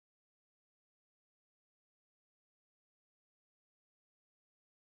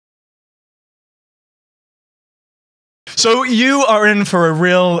So you are in for a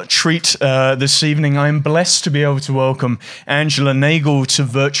real treat this evening. I am blessed to be able to welcome Angela Nagle to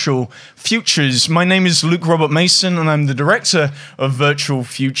Virtual Futures. My name is Luke Robert Mason, and I'm the director of Virtual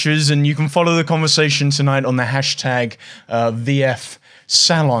Futures, and you can follow the conversation tonight on the hashtag VF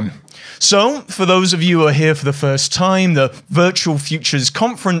Salon. So, for those of you who are here for the first time, the Virtual Futures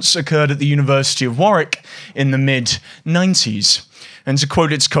Conference occurred at the University of Warwick in the mid-90s. And to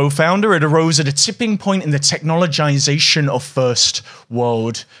quote its co-founder, it arose at a tipping point in the technologization of first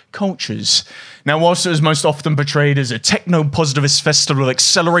world cultures. Now, whilst it was most often portrayed as a techno-positivist festival of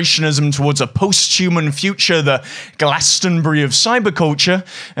accelerationism towards a post-human future, the Glastonbury of cyberculture,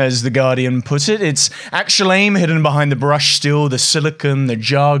 as The Guardian put it, its actual aim, hidden behind the brush still, the silicon, the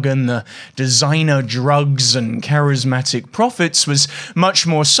jargon, the designer drugs and charismatic prophets, was much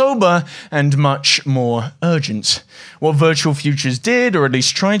more sober and much more urgent. What Virtual Futures did, or at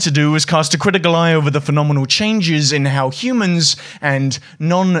least tried to do, was cast a critical eye over the phenomenal changes in how humans and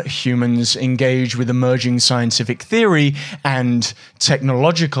non-humans engage with emerging scientific theory and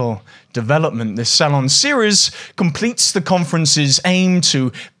technological development. This Salon series completes the conference's aim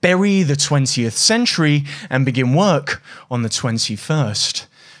to bury the 20th century and begin work on the 21st.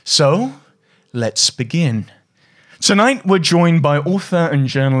 So, let's begin. Tonight, we're joined by author and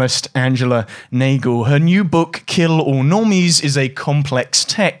journalist Angela Nagle. Her new book, Kill All Normies, is a complex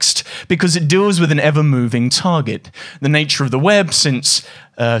text because it deals with an ever-moving target, the nature of the web since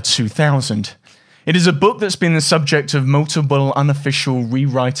 2000. It is a book that's been the subject of multiple unofficial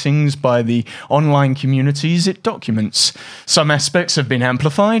rewritings by the online communities it documents. Some aspects have been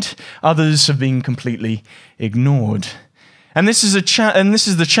amplified, others have been completely ignored. And this is the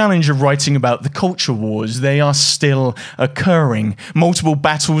challenge of writing about the culture wars. They are still occurring. Multiple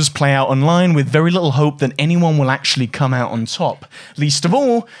battles play out online with very little hope that anyone will actually come out on top, least of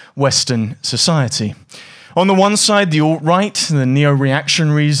all, Western society. On the one side, the alt-right, the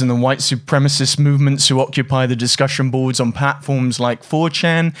neo-reactionaries and the white supremacist movements who occupy the discussion boards on platforms like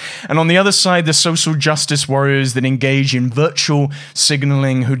 4chan, and on the other side, the social justice warriors that engage in virtual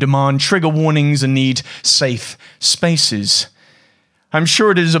signaling, who demand trigger warnings and need safe spaces. I'm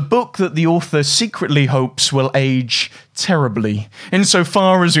sure it is a book that the author secretly hopes will age terribly,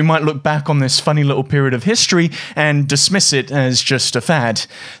 insofar as we might look back on this funny little period of history and dismiss it as just a fad.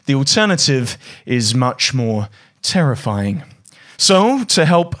 The alternative is much more terrifying. So, to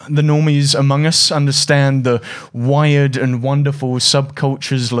help the normies among us understand the wired and wonderful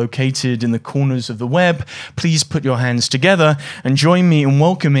subcultures located in the corners of the web, please put your hands together and join me in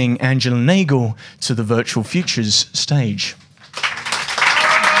welcoming Angela Nagle to the Virtual Futures stage.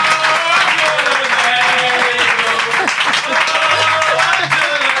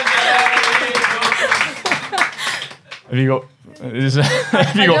 Have you got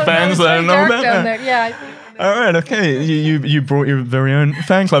fans that I don't know about? Down there. Yeah. All right, okay. You brought your very own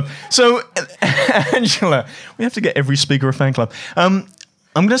fan club. So, Angela, we have to get every speaker a fan club. I'm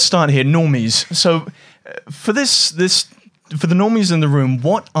going to start here. Normies. So, for the normies in the room,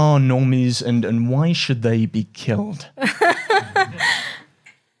 what are normies and why should they be killed?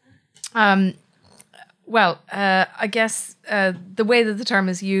 Well, I guess the way that the term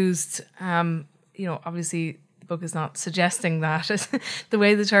is used, obviously the book is not suggesting that. The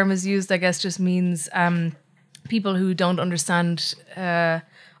way the term is used, I guess, just means people who don't understand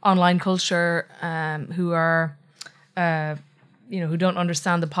online culture, who are, who don't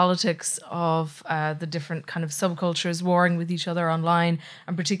understand the politics of the different kind of subcultures warring with each other online,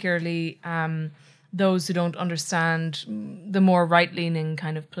 and particularly those who don't understand the more right-leaning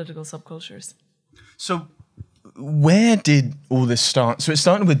kind of political subcultures. So where did all this start? So it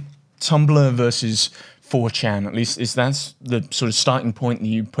started with Tumblr versus 4chan, at least that's the sort of starting point that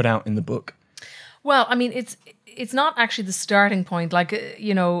you put out in the book. Well, I mean, it's not actually the starting point. Like,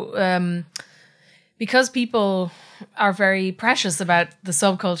 because people are very precious about the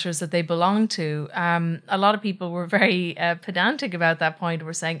subcultures that they belong to, a lot of people were very pedantic about that point.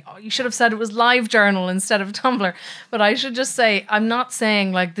 We're saying, oh, you should have said it was LiveJournal instead of Tumblr. But I should just say, I'm not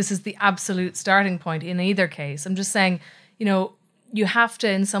saying like this is the absolute starting point in either case. I'm just saying, you have to,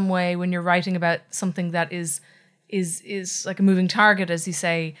 in some way, when you're writing about something that is like a moving target, as you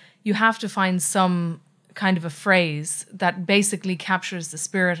say, you have to find some kind of a phrase that basically captures the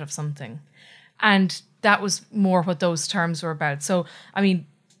spirit of something. And that was more what those terms were about. So, I mean,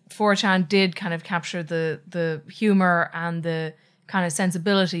 4chan did kind of capture the humor and the kind of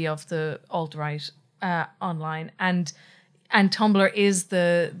sensibility of the alt-right online. And Tumblr is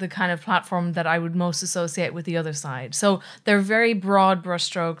the kind of platform that I would most associate with the other side. So they're very broad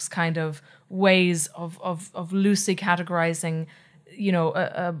brushstrokes, kind of ways of loosely categorizing,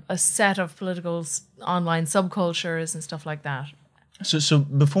 a set of political online subcultures and stuff like that. So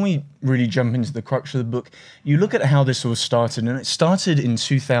before we really jump into the crux of the book, you look at how this all started, and it started in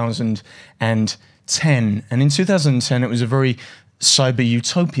 2010. And in 2010, it was a very cyber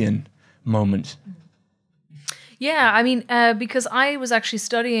utopian moment. Yeah, I mean, because I was actually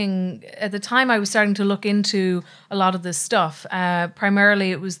studying at the time, I was starting to look into a lot of this stuff.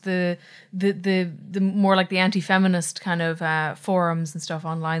 Primarily, it was the more like the anti-feminist kind of forums and stuff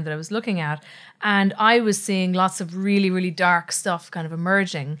online that I was looking at, and I was seeing lots of really, really dark stuff kind of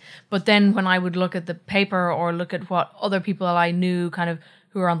emerging. But then when I would look at the paper or look at what other people I knew kind of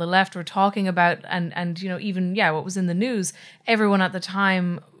who were on the left were talking about, and even what was in the news, everyone at the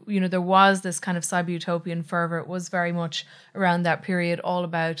time, there was this kind of cyber utopian fervor. It was very much around that period, all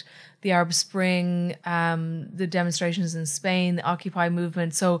about the Arab Spring, the demonstrations in Spain, the Occupy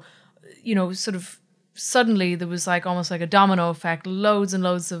movement. So, sort of suddenly there was like almost like a domino effect, loads and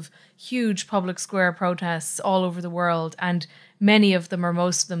loads of huge public square protests all over the world, and many of them, or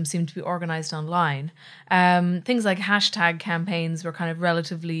most of them, seem to be organized online. Things like hashtag campaigns were kind of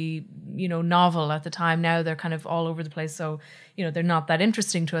relatively, novel at the time. Now they're kind of all over the place, so, they're not that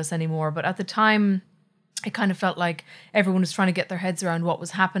interesting to us anymore. But at the time, it kind of felt like everyone was trying to get their heads around what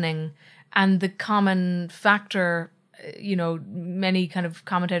was happening. And the common factor, many kind of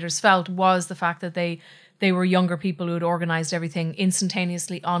commentators felt, was the fact that they were younger people who had organized everything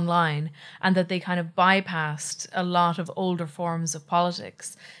instantaneously online, and that they kind of bypassed a lot of older forms of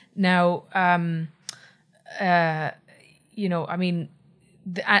politics. Now, I mean,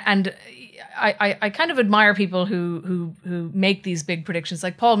 and I kind of admire people who make these big predictions.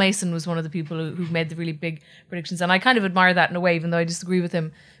 Like Paul Mason was one of the people who made the really big predictions, and I kind of admire that in a way, even though I disagree with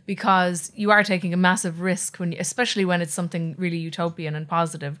him, because you are taking a massive risk especially when it's something really utopian and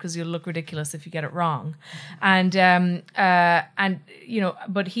positive, because you'll look ridiculous if you get it wrong. And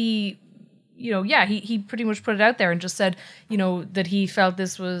but he pretty much put it out there and just said, that he felt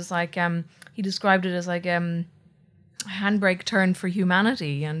this was like, he described it as like a handbrake turn for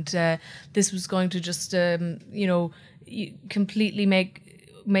humanity, and this was going to just completely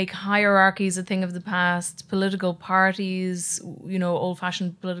make hierarchies a thing of the past, political parties,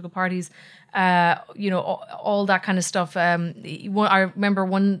 old-fashioned political parties, all that kind of stuff. I remember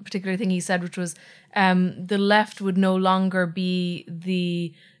one particular thing he said, which was the left would no longer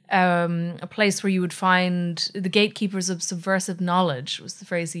be a place where you would find the gatekeepers of subversive knowledge, was the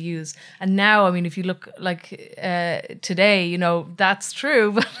phrase he used. And now, I mean, if you look like today, that's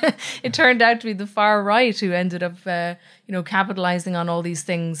true, but it turned out to be the far right who ended up, capitalizing on all these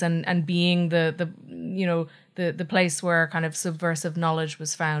things and being the place where kind of subversive knowledge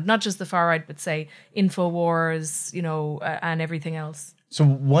was found. Not just the far right, but say InfoWars, and everything else. So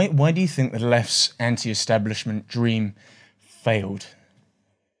why do you think the left's anti-establishment dream failed?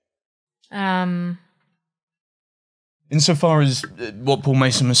 Insofar as what Paul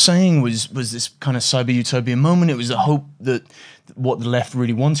Mason was saying was this kind of cyber utopian moment, it was a hope that what the left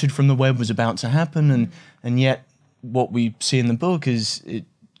really wanted from the web was about to happen, and yet what we see in the book is it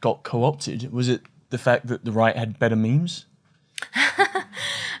got co-opted. Was it the fact that the right had better memes?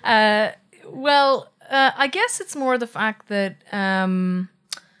 I guess it's more the fact that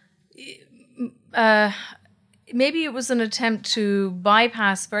maybe it was an attempt to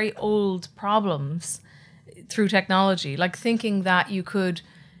bypass very old problems through technology, like thinking that you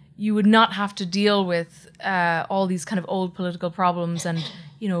would not have to deal with all these kind of old political problems and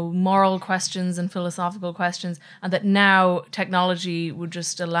moral questions and philosophical questions, and that now technology would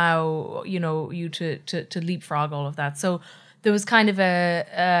just allow you to leapfrog all of that. So there was kind of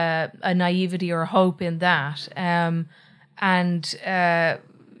a naivety or a hope in that,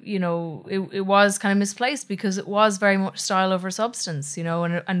 it was kind of misplaced, because it was very much style over substance,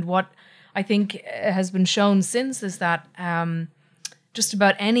 and what I think has been shown since is that just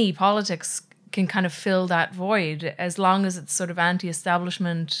about any politics can kind of fill that void, as long as it's sort of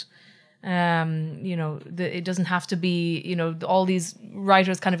anti-establishment. It doesn't have to be, all these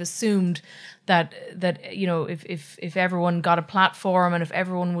writers kind of assumed that if everyone got a platform, and if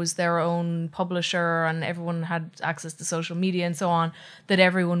everyone was their own publisher, and everyone had access to social media and so on, that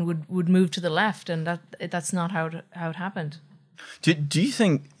everyone would move to the left, and that's not how it happened. Do you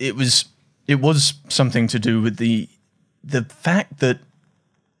think it was something to do with the fact that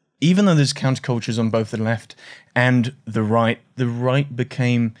even though there's countercultures on both the left and the right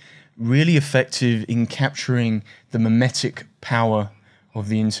became really effective in capturing the mimetic power of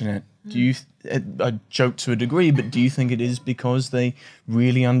the internet? Do you? I joke to a degree, but do you think it is because they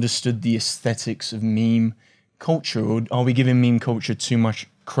really understood the aesthetics of meme culture, or are we giving meme culture too much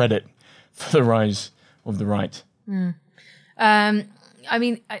credit for the rise of the right? I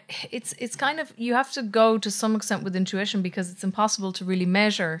mean, it's kind of, you have to go to some extent with intuition because it's impossible to really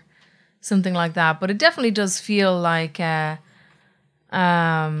measure something like that. But it definitely does feel like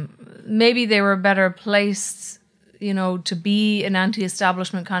maybe they were better placed, you know, to be an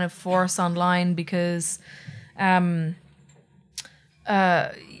anti-establishment kind of force online because I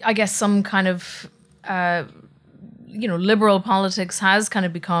guess some kind of, you know, liberal politics has kind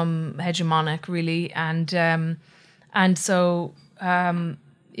of become hegemonic, really. And so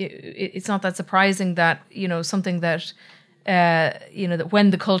it's not that surprising that, you know, something that, you know, that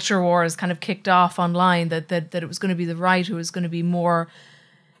when the culture wars kind of kicked off online, that it was going to be the right who was going to be more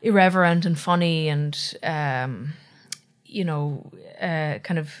irreverent and funny and, you know,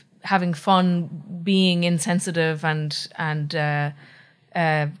 kind of having fun, being insensitive and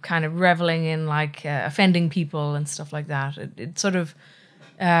kind of reveling in like offending people and stuff like that. It sort of,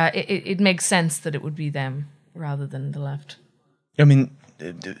 it makes sense that it would be them rather than the left. I mean,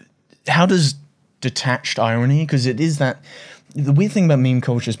 how does detached irony, because it is that, the weird thing about meme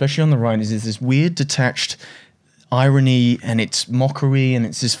culture, especially on the right, is there's this weird detached irony and it's mockery and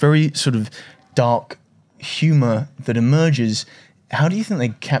it's this very sort of dark humor that emerges. How do you think they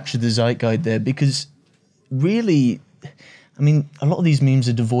capture the zeitgeist there? Because really, I mean, a lot of these memes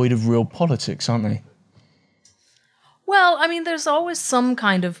are devoid of real politics, aren't they? Well, I mean, there's always some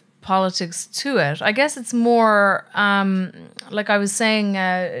kind of politics to it. I guess it's more, like I was saying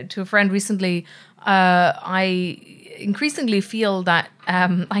to a friend recently, I increasingly feel that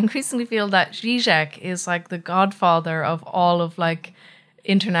Zizek is like the godfather of all of like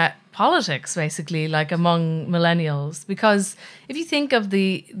internet politics, basically, like among millennials. Because if you think of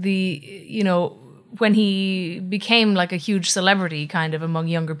the you know, when he became like a huge celebrity kind of among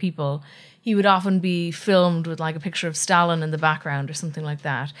younger people, he would often be filmed with like a picture of Stalin in the background or something like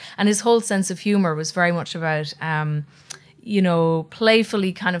that. And his whole sense of humor was very much about, you know,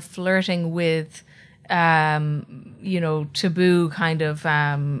 playfully kind of flirting with, you know, taboo kind of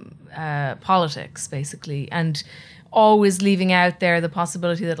politics, basically. And always leaving out there the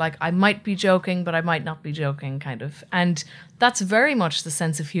possibility that like, I might be joking, but I might not be joking, kind of. And that's very much the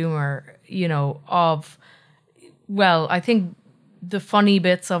sense of humor, you know, of, well, I think the funny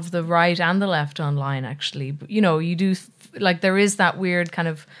bits of the right and the left online, actually. You know, you do, like, there is that weird kind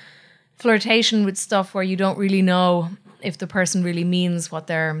of flirtation with stuff where you don't really know if the person really means what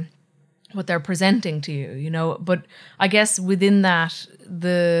they're presenting to you, you know. But I guess within that,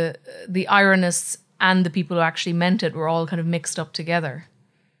 the ironists and the people who actually meant it were all kind of mixed up together.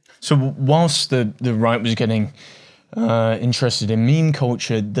 So whilst the right was getting interested in meme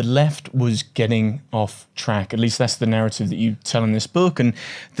culture, the left was getting off track. At least that's the narrative that you tell in this book. And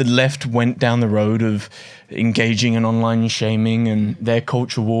the left went down the road of engaging in online shaming, and their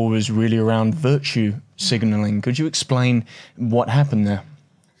culture war was really around virtue signaling. Could you explain what happened there?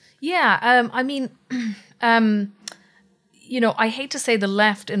 Yeah, I mean, you know, I hate to say the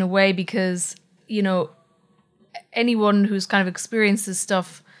left in a way because, you know, anyone who's kind of experienced this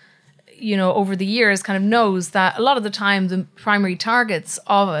stuff, you know, over the years kind of knows that a lot of the time the primary targets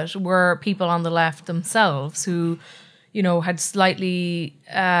of it were people on the left themselves who, you know, had slightly,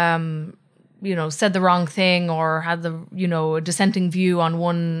 you know, said the wrong thing or had the, you know, a dissenting view on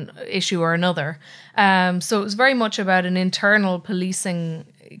one issue or another. So it was very much about an internal policing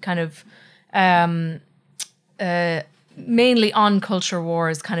kind of, mainly on culture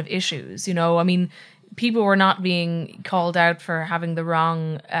wars kind of issues, you know. I mean, people were not being called out for having the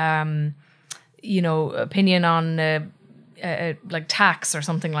wrong, you know, opinion on like tax or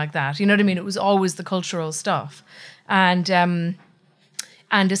something like that. You know what I mean? It was always the cultural stuff, and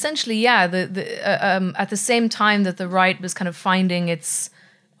essentially, yeah, at the same time that the right was kind of finding its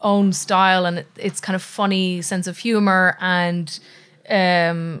own style and its kind of funny sense of humor and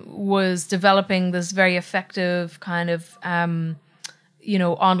was developing this very effective kind of you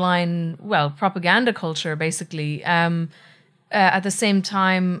know, online, well, propaganda culture, basically. At the same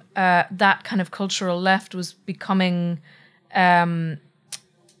time, that kind of cultural left was becoming a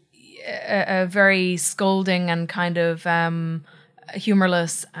very scolding and kind of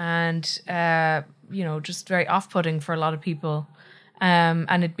humorless and, you know, just very off-putting for a lot of people.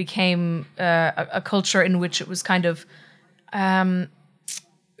 And it became a culture in which it was kind of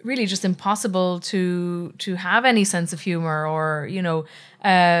really just impossible to have any sense of humor, or, you know,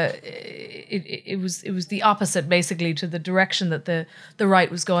 it was the opposite basically to the direction that the right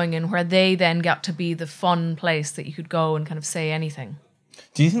was going in, where they then got to be the fun place that you could go and kind of say anything.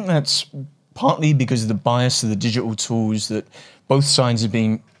 Do you think that's partly because of the bias of the digital tools that both sides are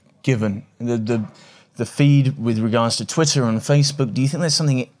being given? The feed with regards to Twitter and Facebook, do you think there's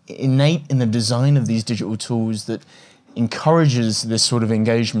something innate in the design of these digital tools that encourages this sort of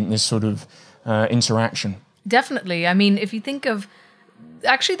engagement, this sort of interaction. Definitely. I mean, if you think of,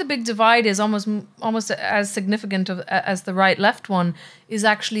 actually the big divide is almost as significant as the right-left one, is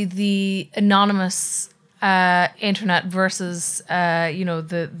actually the anonymous internet versus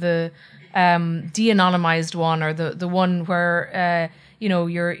the de-anonymized one, or the one where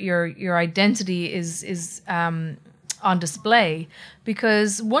your identity is on display.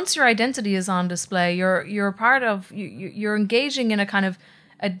 Because once your identity is on display, you're part of, you're engaging in a kind of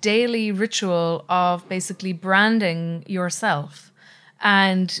a daily ritual of basically branding yourself.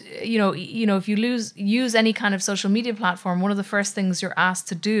 And if you use any kind of social media platform, one of the first things you're asked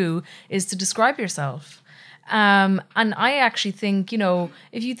to do is to describe yourself. And I actually think,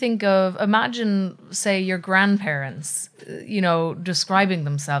 if you think of, imagine, say, your grandparents, describing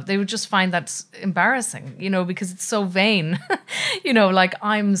themselves, they would just find that embarrassing, because it's so vain, like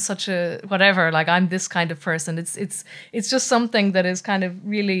I'm such a whatever, like I'm this kind of person. It's just something that is kind of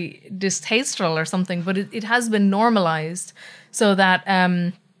really distasteful or something, but it has been normalized so that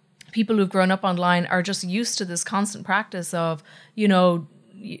people who've grown up online are just used to this constant practice of,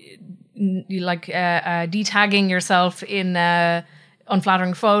 detagging yourself in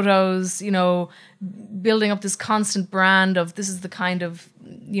unflattering photos, building up this constant brand of this is the kind of,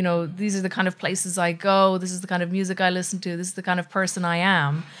 these are the kind of places I go, this is the kind of music I listen to, this is the kind of person I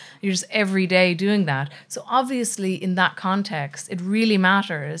am. You're just every day doing that. So obviously in that context, it really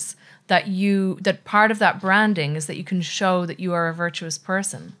matters that part of that branding is that you can show that you are a virtuous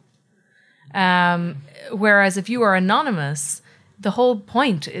person. Whereas if you are anonymous, the whole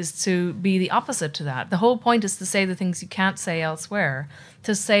point is to be the opposite to that. The whole point is to say the things you can't say elsewhere,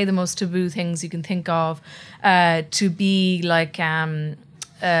 to say the most taboo things you can think of, to be like, kind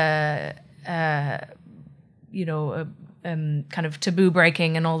of taboo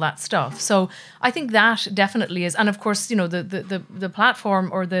breaking and all that stuff. So I think that definitely is, and of course, the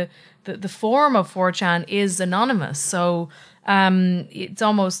platform or the form of 4chan is anonymous. So it's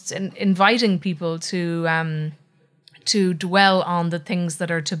almost inviting people to dwell on the things that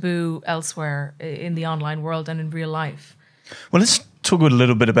are taboo elsewhere in the online world and in real life. Well, let's talk a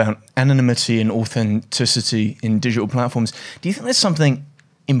little bit about anonymity and authenticity in digital platforms. Do you think there's something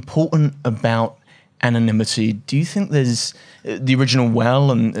important about anonymity? Do you think there's the original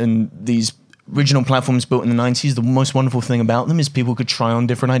Well and these original platforms built in the 90s, the most wonderful thing about them is people could try on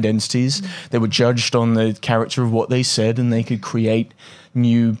different identities. They were judged on the character of what they said, and they could create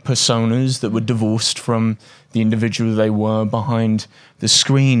new personas that were divorced from the individual they were behind the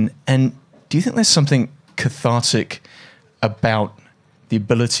screen. And do you think there's something cathartic about the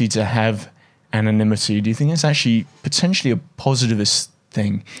ability to have anonymity? Do you think it's actually potentially a positivist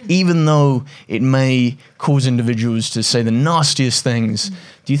thing, even though it may cause individuals to say the nastiest things?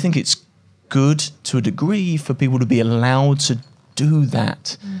 Do you think it's good to a degree for people to be allowed to do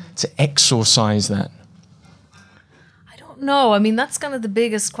that, to exorcise that? I don't know. I mean, that's kind of the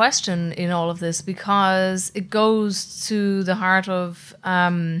biggest question in all of this, because it goes to the heart of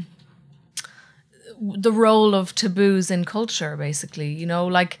the role of taboos in culture, basically,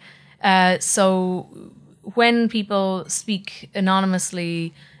 so when people speak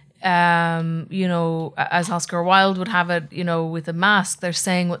anonymously, as Oscar Wilde would have it, with a mask, they're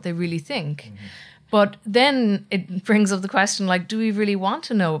saying what they really think. Mm-hmm. But then it brings up the question, like, do we really want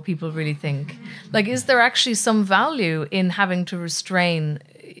to know what people really think? Like, is there actually some value in having to restrain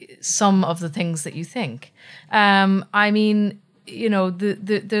some of the things that you think? I mean,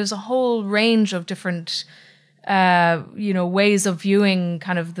 there's a whole range of different, ways of viewing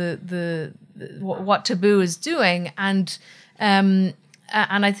kind of the what taboo is doing, and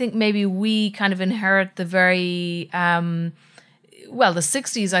I think maybe we kind of inherit the very, the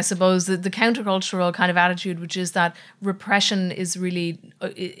 60s, I suppose, the countercultural kind of attitude, which is that repression is really,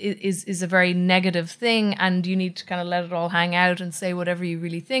 is a very negative thing, and you need to kind of let it all hang out and say whatever you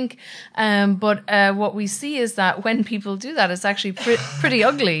really think. But what we see is that when people do that, it's actually pretty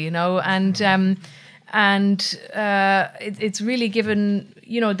ugly, and it's really given,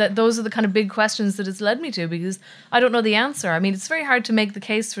 that those are the kind of big questions that it's led me to, because I don't know the answer. I mean, it's very hard to make the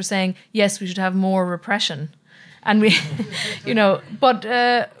case for saying, yes, we should have more repression. And we, but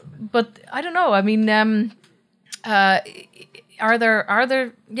I don't know. I mean, are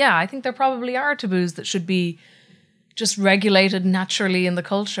there, yeah, I think there probably are taboos that should be just regulated naturally in the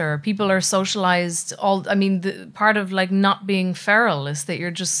culture. People are socialized the part of like not being feral is that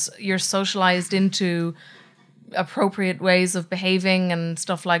you're socialized into appropriate ways of behaving and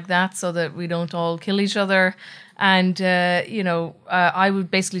stuff like that, so that we don't all kill each other. And I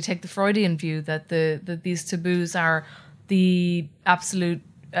would basically take the Freudian view that these taboos are the absolute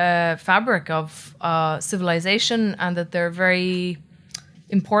fabric of civilization, and that they're very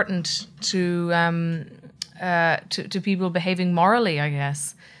important to people behaving morally, I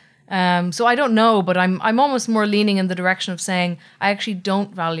guess. So I don't know, but I'm almost more leaning in the direction of saying I actually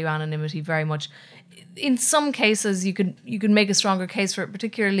don't value anonymity very much. In some cases, you could make a stronger case for it,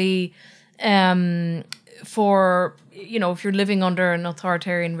 particularly for, you know, if you're living under an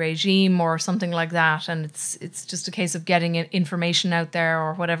authoritarian regime or something like that, and it's just a case of getting information out there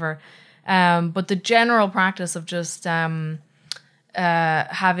or whatever. But the general practice of just having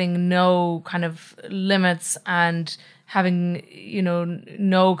no kind of limits and having, you know,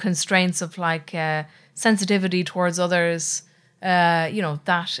 no constraints of like sensitivity towards others, you know,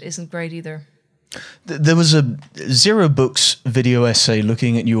 that isn't great either. There was a Zero Books video essay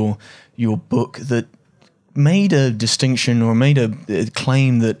looking at your book that made a distinction or made a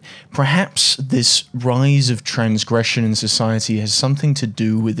claim that perhaps this rise of transgression in society has something to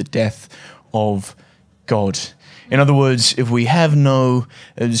do with the death of God. In other words, if we have no,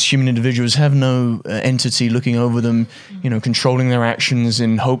 as human individuals, have no entity looking over them, you know, controlling their actions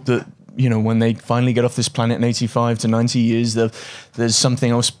in hope that, you know, when they finally get off this planet in 85 to 90 years, there's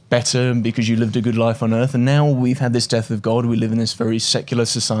something else better because you lived a good life on Earth. And now we've had this death of God. We live in this very secular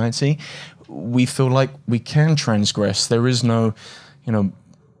society. We feel like we can transgress. There is no, you know,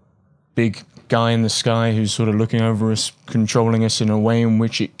 big guy in the sky who's sort of looking over us, controlling us in a way in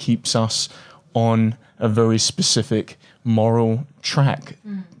which it keeps us on a very specific moral track.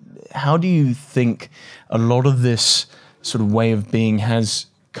 Mm. How do you think a lot of this sort of way of being has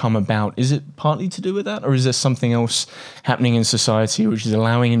come about? Is it partly to do with that, or is there something else happening in society which is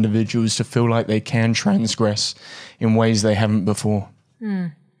allowing individuals to feel like they can transgress in ways they haven't before?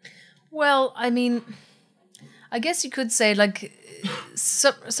 Well, I mean, I guess you could say, like,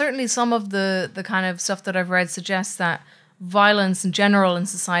 certainly some of the kind of stuff that I've read suggests that violence in general in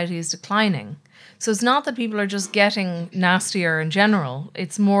society is declining. So it's not that people are just getting nastier in general.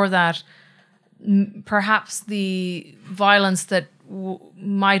 It's more that perhaps the violence that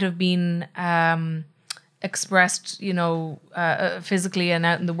might have been expressed, you know, physically and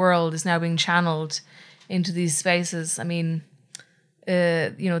out in the world is now being channeled into these spaces. I mean,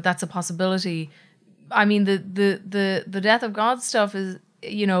 you know, that's a possibility. I mean, the death of God stuff is,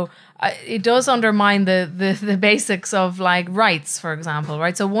 you know, it does undermine the basics of like rights, for example,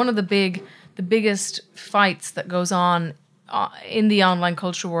 right? So one of the biggest fights that goes on in the online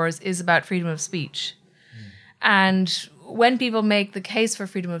culture wars is about freedom of speech. And when people make the case for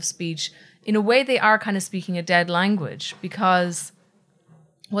freedom of speech, in a way they are kind of speaking a dead language, because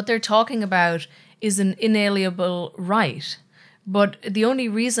what they're talking about is an inalienable right. But the only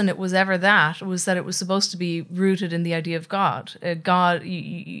reason it was ever that was that it was supposed to be rooted in the idea of God. God,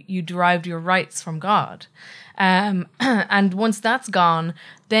 you derived your rights from God. And once that's gone,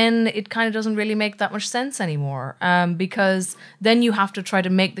 then it kind of doesn't really make that much sense anymore, because then you have to try to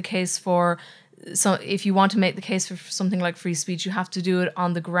make the case for, so if you want to make the case for something like free speech, you have to do it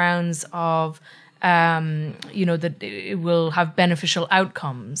on the grounds of, you know, that it will have beneficial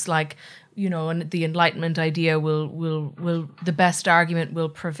outcomes, like, you know, and the Enlightenment idea will the best argument will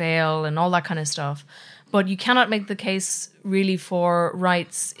prevail and all that kind of stuff. But you cannot make the case really for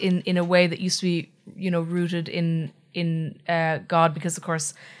rights in a way that used to be, you know, rooted in God, because of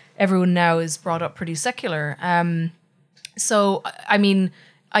course everyone now is brought up pretty secular. So I mean,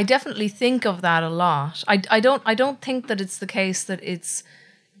 I definitely think of that a lot. I don't think that it's the case that it's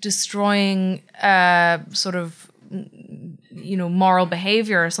destroying sort of, you know, moral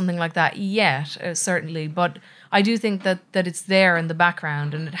behavior or something like that yet, certainly. But I do think that it's there in the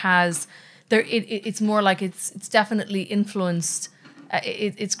background, and it has there. It's more like it's definitely influenced.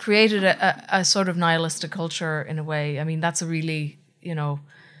 It's created a sort of nihilistic culture in a way. I mean, that's a really, you know,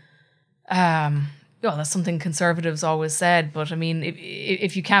 well, that's something conservatives always said. But I mean,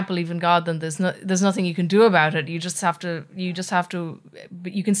 if you can't believe in God, then there's nothing you can do about it. You just have to.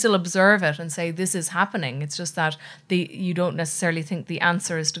 But you can still observe it and say this is happening. It's just that you don't necessarily think the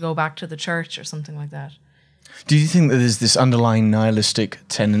answer is to go back to the church or something like that. Do you think that there's this underlying nihilistic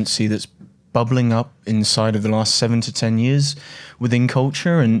tendency that's bubbling up inside of the last 7 to 10 years within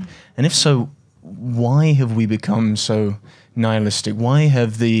culture? And if so, why have we become so nihilistic? Why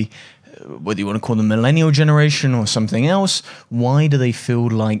have whether you want to call them millennial generation or something else, why do they feel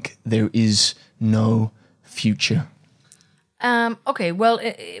like there is no future? Okay, well,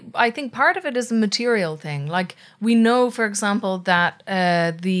 I think part of it is a material thing. Like, we know, for example, that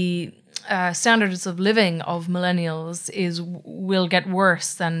standards of living of millennials will get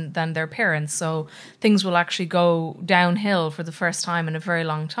worse than their parents. So things will actually go downhill for the first time in a very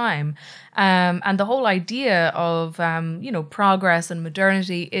long time. And the whole idea of progress and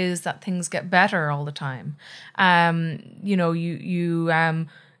modernity is that things get better all the time.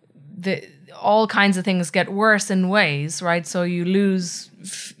 All kinds of things get worse in ways, right? So you lose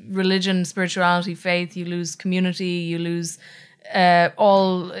religion, spirituality, faith. You lose community. You lose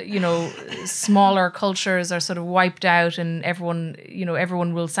smaller cultures are sort of wiped out, and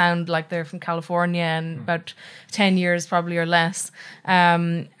everyone will sound like they're from California in about 10 years probably or less.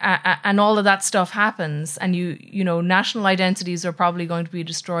 And all of that stuff happens, and national identities are probably going to be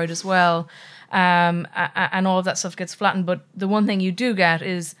destroyed as well. And all of that stuff gets flattened. But the one thing you do get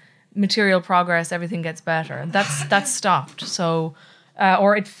is material progress, everything gets better. And that's stopped. So,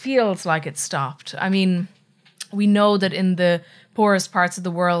 or it feels like it's stopped. I mean, we know that in the poorest parts of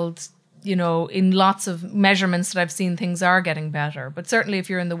the world, in lots of measurements that I've seen, things are getting better. But certainly if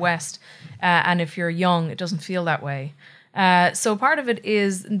you're in the West and if you're young, it doesn't feel that way. So part of it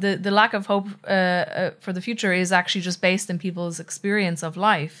is the lack of hope for the future is actually just based in people's experience of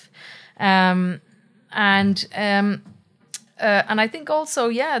life. And I think also,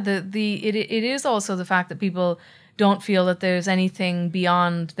 it is also the fact that people don't feel that there's anything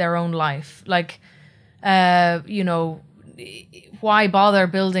beyond their own life. Like, why bother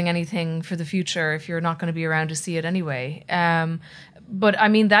building anything for the future if you're not going to be around to see it anyway? But I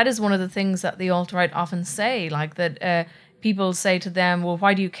mean, that is one of the things that the alt-right often say, like that people say to them, well,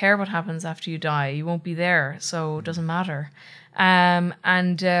 why do you care what happens after you die? You won't be there, so it doesn't matter. And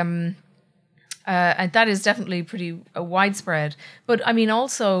that is definitely pretty widespread. But I mean,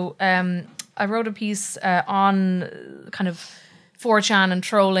 also, I wrote a piece on kind of 4chan and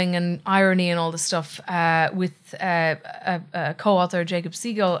trolling and irony and all this stuff with a co-author, Jacob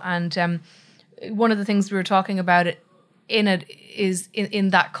Siegel. And one of the things we were talking about in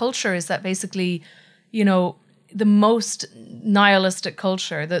that culture is that basically, the most nihilistic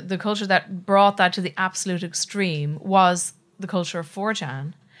culture, the culture that brought that to the absolute extreme was the culture of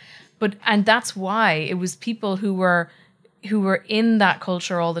 4chan. And that's why it was people who were in that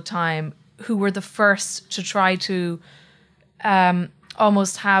culture all the time who were the first to try to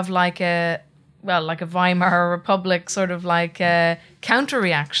almost have like a Weimar Republic sort of like a counter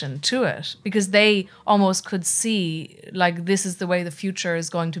reaction to it, because they almost could see like this is the way the future is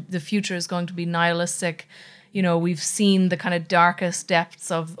going to be nihilistic. We've seen the kind of darkest depths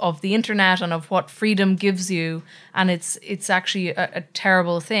of the internet and of what freedom gives you, and it's actually a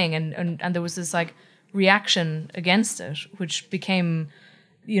terrible thing, and there was this like reaction against it, which became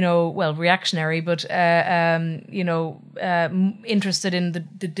reactionary, but interested in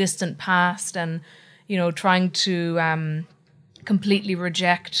the distant past, and trying to completely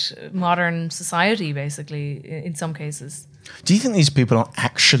reject modern society, basically, in some cases. Do you think these people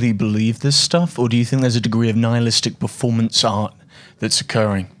actually believe this stuff, or do you think there's a degree of nihilistic performance art that's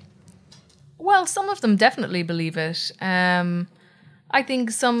occurring? Well, some of them definitely believe it. I think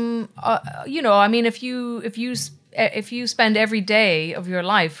some, I mean, if you spend every day of your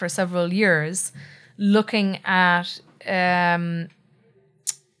life for several years looking at, I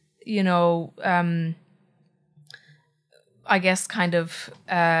guess kind of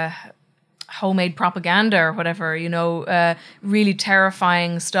homemade propaganda or whatever, really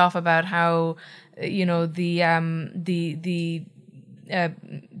terrifying stuff about how, the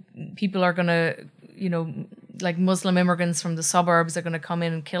people are going to, like Muslim immigrants from the suburbs are going to come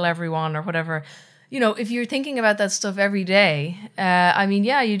in and kill everyone or whatever. If you're thinking about that stuff every day, I mean,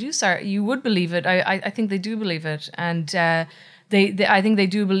 yeah, you would believe it. I think they do believe it. And I think they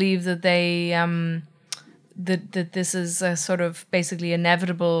do believe that that this is a sort of basically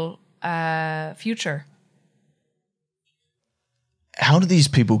inevitable future. How do these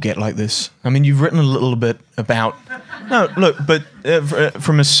people get like this? I mean, you've written a little bit about... No, look, but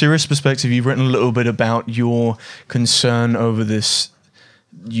from a serious perspective, you've written a little bit about your concern over this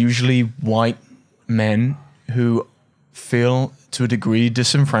usually white men who feel to a degree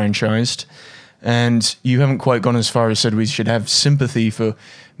disenfranchised, and you haven't quite gone as far as said we should have sympathy for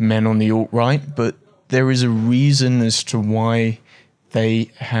men on the alt-right, but there is a reason as to why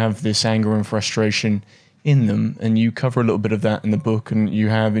they have this anger and frustration in them, and you cover a little bit of that in the book, and you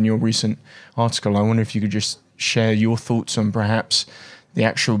have in your recent article. I wonder if you could just share your thoughts on perhaps the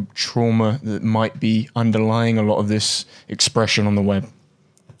actual trauma that might be underlying a lot of this expression on the web.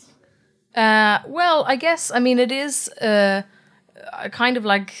 Well, I guess, I mean, it is kind of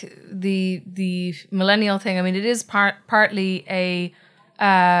like the millennial thing. I mean, it is partly a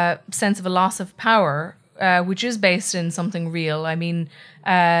sense of a loss of power which is based in something real. I mean,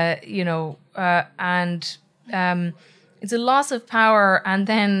 and it's a loss of power, and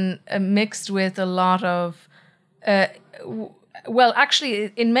then mixed with a lot of, well,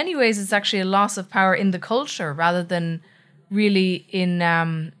 actually, in many ways, it's actually a loss of power in the culture rather than really in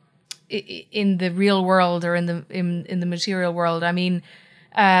the real world or in the material world. I mean,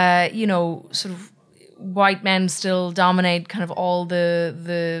 sort of white men still dominate kind of all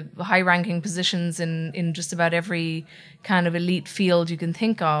the high-ranking positions in just about every kind of elite field you can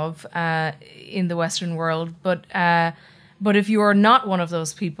think of in the Western world. But if you are not one of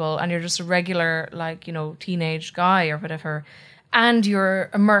those people and you're just a regular, like, teenage guy or whatever, and you're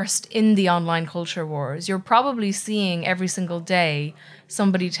immersed in the online culture wars, you're probably seeing every single day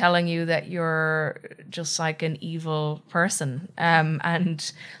somebody telling you that you're just like an evil person,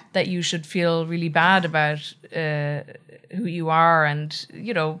 and that you should feel really bad about who you are, and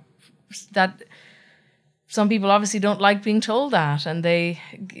that some people obviously don't like being told that, and they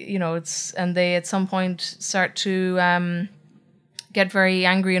at some point start to get very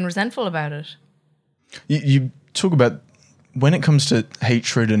angry and resentful about it. You talk about, when it comes to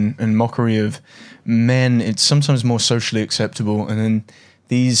hatred and mockery of men, it's sometimes more socially acceptable. And then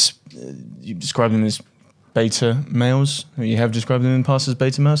these, you describe them as beta males, or you have described them in the past as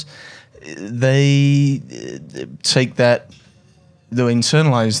beta males. They take that, they'll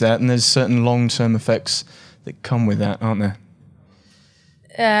internalize that, and there's certain long-term effects that come with that, aren't there?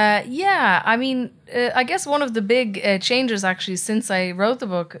 Yeah, I mean, I guess one of the big changes actually since I wrote the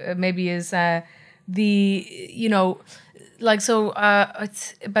book maybe is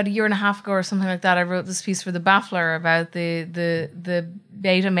it's about a year and a half ago or something like that, I wrote this piece for the Baffler about the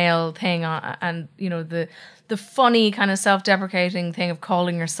beta male thing, and the funny kind of self-deprecating thing of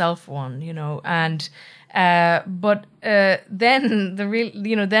calling yourself one, and but then the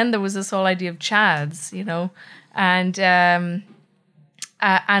real, then there was this whole idea of chads, and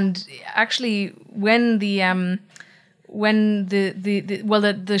actually when the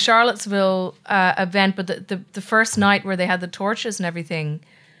Charlottesville event, but the first night where they had the torches and everything,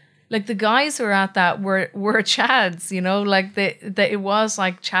 like the guys who were at that were chads, like it was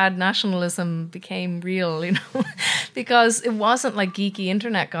like Chad nationalism became real, because it wasn't like geeky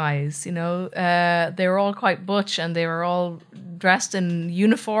internet guys, they were all quite butch, and they were all dressed in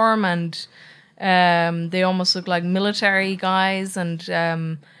uniform, and they almost looked like military guys, and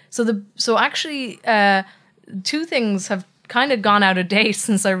so actually two things have kind of gone out of date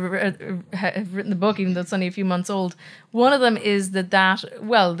since I have written the book, even though it's only a few months old. One of them is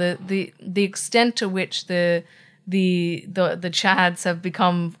the extent to which the chads have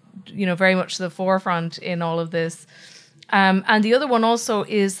become, very much the forefront in all of this. And the other one also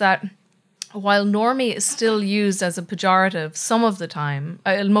is that while normie is still used as a pejorative some of the time,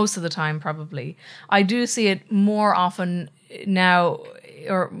 most of the time probably, I do see it more often now,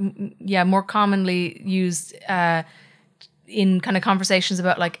 or more commonly used in kind of conversations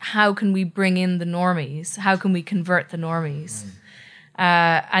about like, how can we bring in the normies? How can we convert the normies?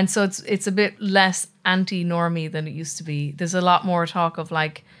 And so it's a bit less anti-normie than it used to be. There's a lot more talk of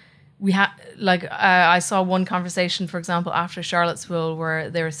like, I saw one conversation, for example, after Charlottesville, where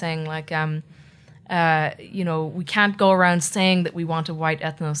they were saying like, we can't go around saying that we want a white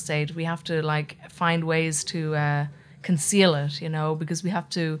ethno state. We have to like find ways to conceal it, because we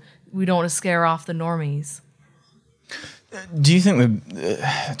don't want to scare off the normies. Do you think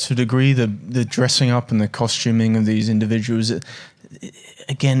to a degree, the dressing up and the costuming of these individuals,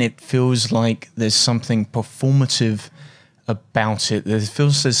 again, it feels like there's something performative about it. It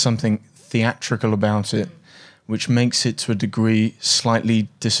feels there's something theatrical about it, which makes it to a degree slightly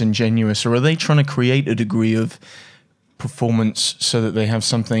disingenuous? Or are they trying to create a degree of performance so that they have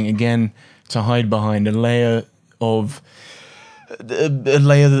something, again, to hide behind, a layer that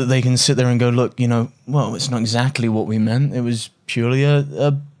they can sit there and go, look, well, it's not exactly what we meant. It was purely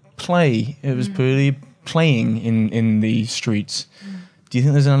a play. It was purely playing in the streets. Do you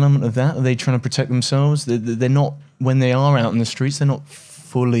think there's an element of that? Are they trying to protect themselves? They're not, when they are out in the streets, they're not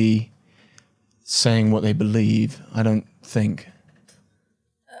fully saying what they believe, I don't think.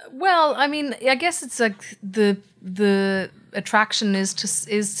 Well, I mean, I guess it's like the attraction is to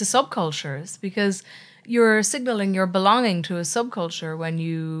subcultures, because you're signaling you're belonging to a subculture when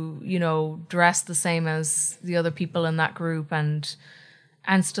you dress the same as the other people in that group and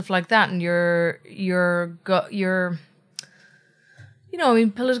stuff like that, and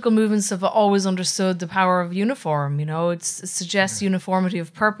political movements have always understood the power of uniform. It suggests uniformity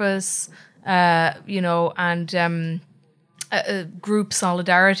of purpose, and group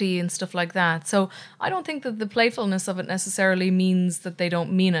solidarity and stuff like that. So I don't think that the playfulness of it necessarily means that they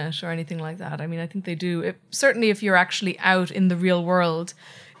don't mean it or anything like that. I mean, I think they do. Certainly if you're actually out in the real world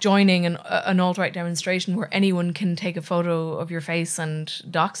joining an alt-right demonstration where anyone can take a photo of your face and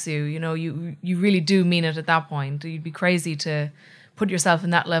dox you, you know, you really do mean it at that point. You'd be crazy to put yourself in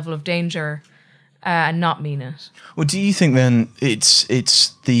that level of danger and not mean it. Well, do you think then it's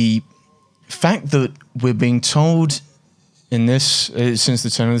the fact that we're being told in this, since the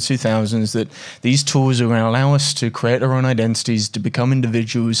turn of the 2000s, that these tools are going to allow us to create our own identities, to become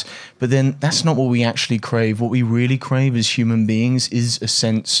individuals, but then that's not what we actually crave. What we really crave as human beings is a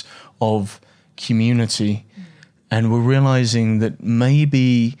sense of community. And we're realizing that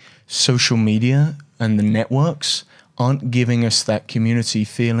maybe social media and the networks aren't giving us that community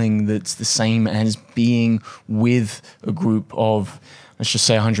feeling that's the same as being with a group of, let's just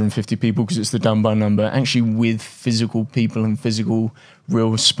say 150 people because it's the Dunbar number, actually with physical people and physical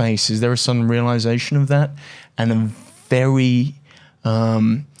real space. Is there a sudden realization of that and a very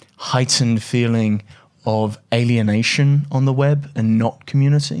heightened feeling of alienation on the web and not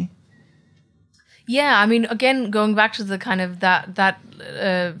community? Yeah, I mean, again, going back to the kind of that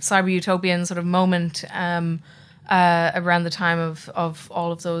cyber utopian sort of moment around the time of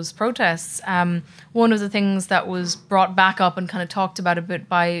all of those protests. One of the things that was brought back up and kind of talked about a bit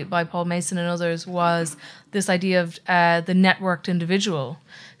by Paul Mason and others was this idea of the networked individual.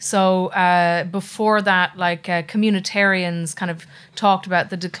 So before that, like communitarians kind of talked about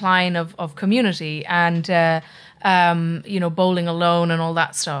the decline of community and you know, bowling alone and all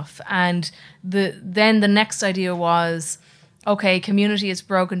that stuff. And then the next idea was, okay, community is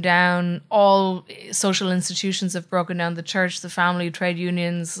broken down. All social institutions have broken down. The church, the family, trade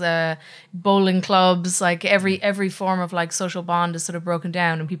unions, bowling clubs, like every form of like social bond is sort of broken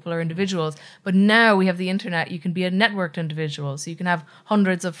down and people are individuals. But now we have the internet. You can be a networked individual. So you can have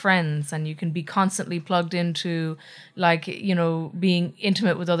hundreds of friends and you can be constantly plugged into like, you know, being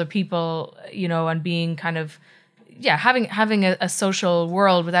intimate with other people, you know, and being kind of, yeah, having a social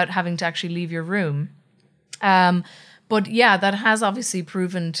world without having to actually leave your room. But yeah, that has obviously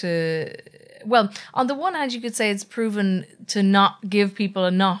proven to, well, on the one hand, you could say it's proven to not give people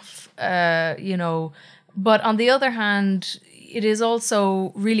enough, you know, but on the other hand, it has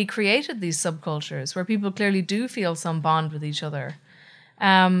also really created these subcultures where people clearly do feel some bond with each other.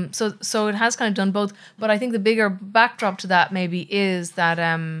 So it has kind of done both. But I think the bigger backdrop to that maybe is that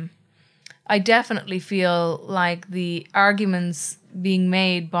I definitely feel like the arguments being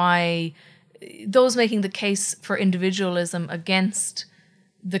made by those making the case for individualism against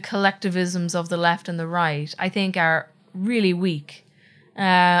the collectivisms of the left and the right, I think are really weak.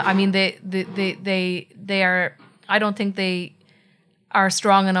 I mean, they are. I don't think they are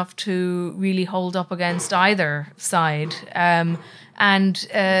strong enough to really hold up against either side. And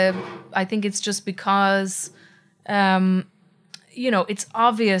I think it's just because, you know, it's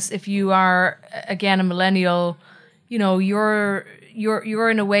obvious if you are again a millennial, you know, you're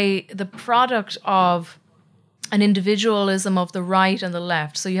in a way the product of an individualism of the right and the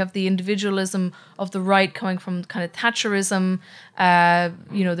left. So you have the individualism of the right coming from kind of Thatcherism,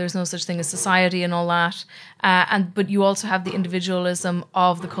 you know, there's no such thing as society and all that. But you also have the individualism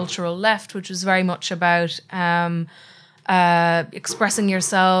of the cultural left, which is very much about expressing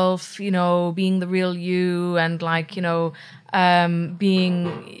yourself, you know, being the real you and like, you know,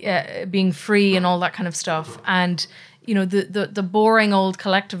 being free and all that kind of stuff. And you know, the boring old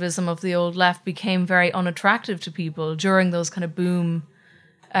collectivism of the old left became very unattractive to people during those kind of boom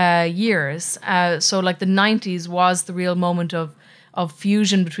years. So like the 90s was the real moment of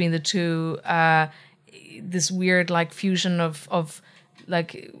fusion between the two, this weird like fusion of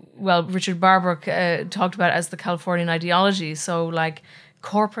like, well, Richard Barbrook talked about it as the Californian ideology. So like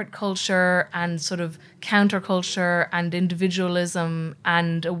corporate culture and sort of counterculture and individualism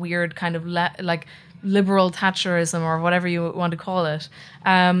and a weird kind of like liberal Thatcherism or whatever you want to call it.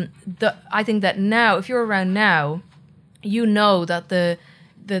 I think that now, if you're around now, you know that the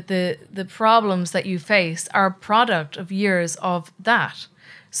problems that you face are a product of years of that.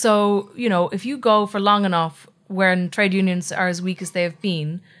 So, you know, if you go for long enough when trade unions are as weak as they have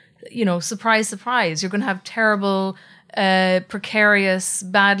been, you know, surprise, surprise, you're going to have terrible, precarious,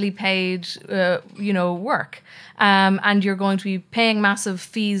 badly paid, you know, work. And you're going to be paying massive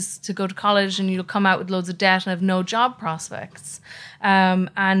fees to go to college and you'll come out with loads of debt and have no job prospects. So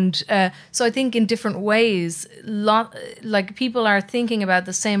I think in different ways, like people are thinking about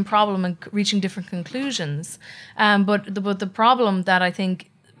the same problem and reaching different conclusions. But the problem that I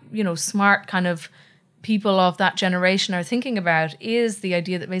think, you know, smart kind of people of that generation are thinking about is the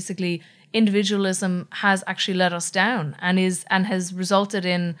idea that basically individualism has actually let us down and has resulted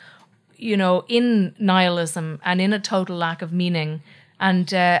in, you know, in nihilism and in a total lack of meaning.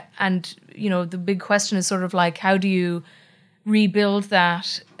 And you know, the big question is sort of like, how do you rebuild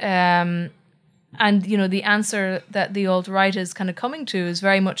that? And, you know, the answer that the alt-right is kind of coming to is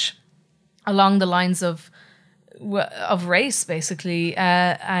very much along the lines of race, basically,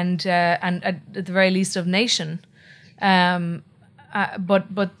 and at the very least of nation. But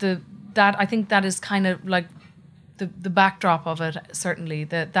I think that is kind of like the backdrop of it, certainly,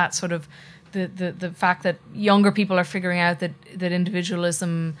 that sort of the fact that younger people are figuring out that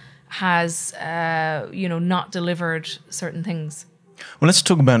individualism has you know, not delivered certain things. Well, let's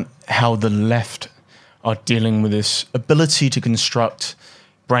talk about how the left are dealing with this ability to construct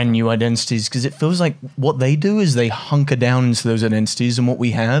brand new identities, because it feels like what they do is they hunker down into those identities, and what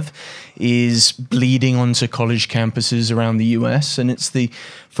we have is bleeding onto college campuses around the US, and it's the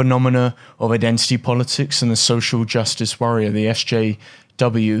phenomena of identity politics and the social justice warrior, the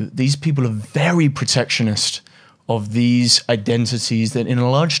SJW. These people are very protectionist of these identities that in a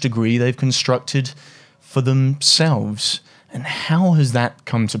large degree they've constructed for themselves. And how has that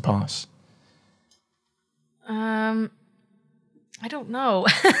come to pass? I don't know.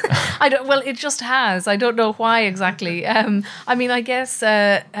 Well, it just has. I don't know why exactly. I mean, I guess.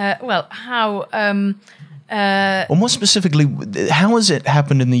 Well, how? Well, more specifically, how has it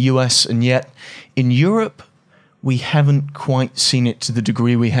happened in the US, and yet in Europe we haven't quite seen it to the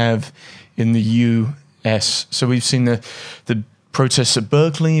degree we have in the US? So we've seen the protests at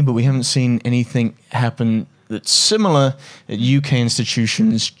Berkeley, but we haven't seen anything happen that's similar at UK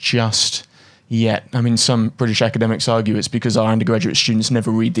institutions just yet. I mean, some British academics argue it's because our undergraduate students never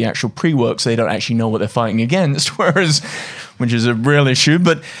read the actual pre-work, so they don't actually know what they're fighting against, which is a real issue.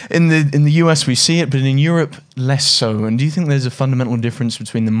 But in the US we see it, but in Europe less so. And do you think there's a fundamental difference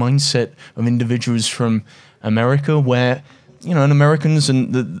between the mindset of individuals from America, where, you know, and Americans,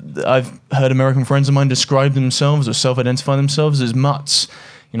 and I've heard American friends of mine describe themselves or self-identify themselves as mutts.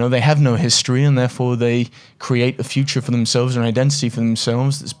 You know, they have no history, and therefore they create a future for themselves, an identity for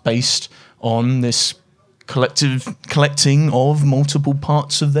themselves that's based on this collecting of multiple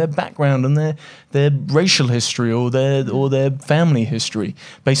parts of their background and their racial history or their family history,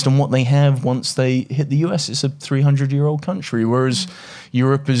 based on what they have once they hit the US. It's a 300-year-old country, whereas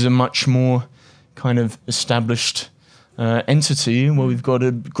Europe is a much more kind of established entity where we've got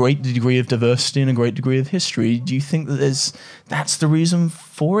a great degree of diversity and a great degree of history. Do you think that that's the reason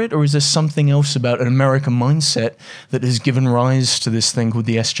for it, or is there something else about an American mindset that has given rise to this thing called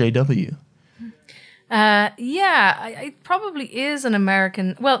the SJW? Yeah, it probably is an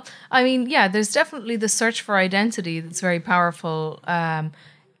American. Well, I mean, yeah, there's definitely the search for identity that's very powerful,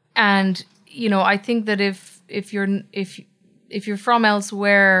 and you know, I think that if you're from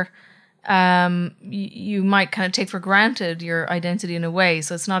elsewhere, you might kind of take for granted your identity in a way,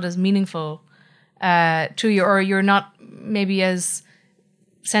 so it's not as meaningful to you, or you're not maybe as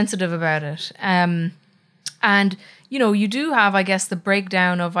sensitive about it. And you know, you do have, I guess, the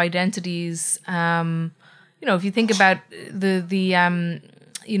breakdown of identities. You know, if you think about the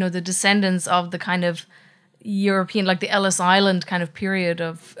you know, the descendants of the kind of European, like the Ellis Island kind of period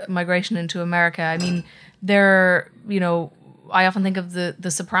of migration into America. I mean, they're, you know, I often think of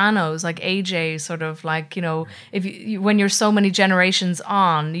the Sopranos, like AJ, sort of like, you know, if when you're so many generations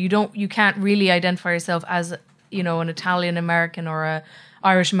on, you can't really identify yourself as, you know, an Italian American or a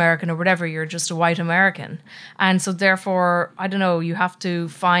Irish American or whatever. You're just a white American, and so therefore, I don't know, you have to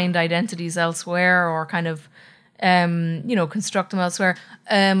find identities elsewhere or kind of you know, construct them elsewhere.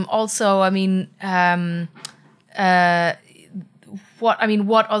 Also, I mean,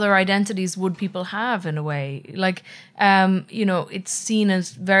 what other identities would people have in a way? Like, you know, it's seen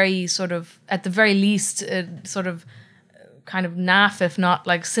as very sort of, at the very least, sort of kind of naff, if not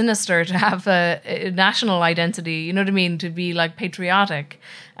like sinister, to have a national identity, you know what I mean, to be like patriotic.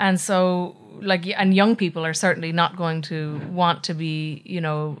 And so, like, and young people are certainly not going to want to be, you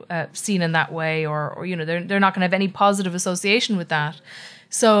know, seen in that way, or you know, they're not going to have any positive association with that.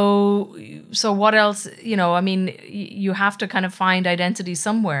 So what else, you know, I mean, you have to kind of find identity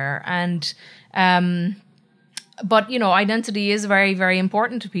somewhere. And, but, you know, identity is very, very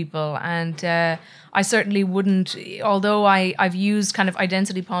important to people. And I certainly wouldn't, although I've used kind of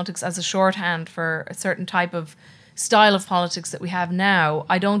identity politics as a shorthand for a certain type of style of politics that we have now,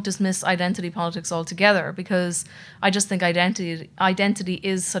 I don't dismiss identity politics altogether, because I just think identity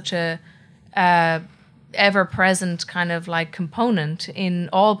is such a ever-present kind of like component in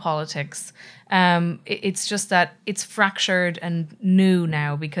all politics. It's just that it's fractured and new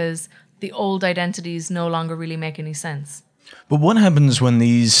now, because the old identities no longer really make any sense. But what happens when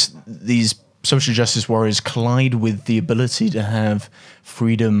these social justice warriors collide with the ability to have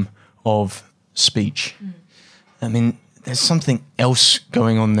freedom of speech? I mean, there's something else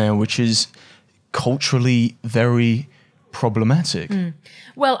going on there, which is culturally very problematic.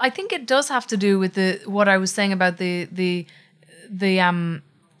 Well, I think it does have to do with what I was saying about the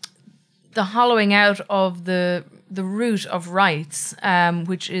hollowing out of the root of rights,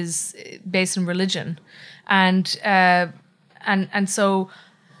 which is based in religion, and so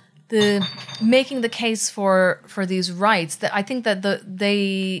the making the case for these rights, that I think that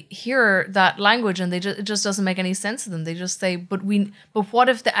they hear that language and it just doesn't make any sense to them. They just say, but what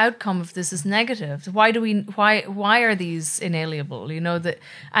if the outcome of this is negative? Why are these inalienable? You know,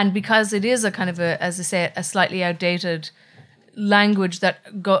 and because it is a kind of as I say, a slightly outdated language that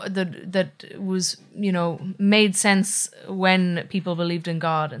was, you know, made sense when people believed in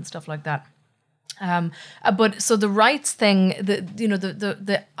God and stuff like that. But so the rights thing,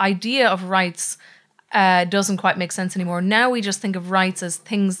 the idea of rights doesn't quite make sense anymore. Now we just think of rights as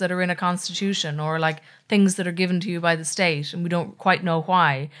things that are in a constitution or like things that are given to you by the state, and we don't quite know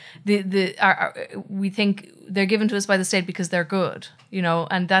why. We think they're given to us by the state because they're good, you know,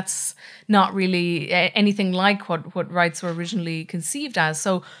 and that's not really anything like what rights were originally conceived as.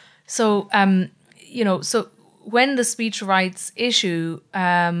 So when the speech rights issue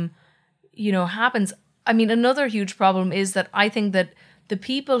happens, I mean, another huge problem is that I think that the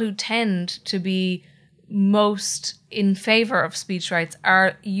people who tend to be most in favor of speech rights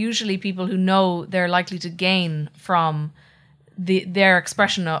are usually people who know they're likely to gain from their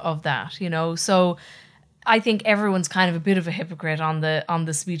expression of that, you know. So I think everyone's kind of a bit of a hypocrite on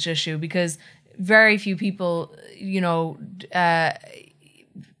the speech issue, because very few people,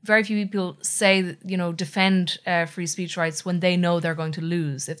 say that, you know, defend free speech rights when they know they're going to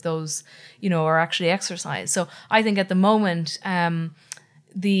lose if those, you know, are actually exercised. So I think at the moment,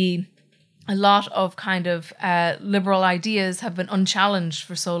 a lot of kind of liberal ideas have been unchallenged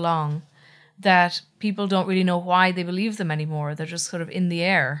for so long that people don't really know why they believe them anymore. They're just sort of in the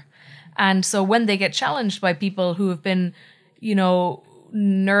air. And so when they get challenged by people who have been, you know,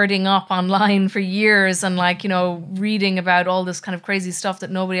 nerding up online for years and, like, you know, reading about all this kind of crazy stuff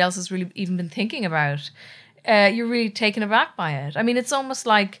that nobody else has really even been thinking about, you're really taken aback by it. I mean, it's almost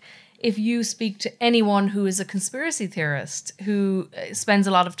like if you speak to anyone who is a conspiracy theorist who spends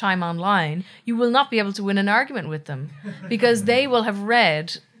a lot of time online, you will not be able to win an argument with them because they will have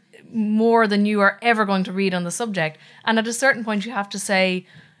read more than you are ever going to read on the subject. And at a certain point, you have to say,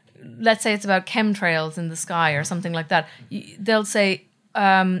 let's say it's about chemtrails in the sky or something like that. They'll say,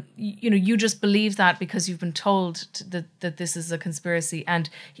 you just believe that because you've been told that this is a conspiracy, and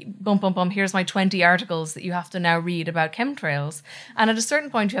bum, bum, bum, here's my 20 articles that you have to now read about chemtrails. And at a certain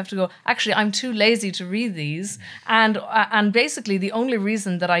point you have to go, actually, I'm too lazy to read these. And basically the only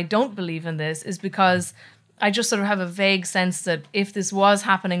reason that I don't believe in this is because I just sort of have a vague sense that if this was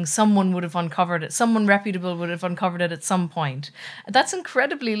happening, someone would have uncovered it. Someone reputable would have uncovered it at some point. That's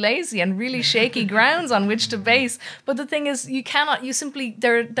incredibly lazy and really shaky grounds on which to base. But the thing is,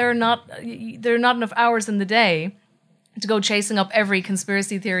 there are not enough hours in the day to go chasing up every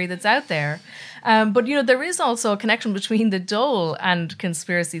conspiracy theory that's out there. But, you know, there is also a connection between the dole and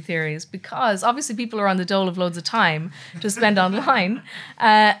conspiracy theories, because obviously people are on the dole of loads of time to spend online.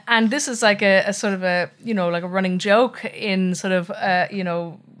 And this is like a sort of a, you know, like a running joke in sort of,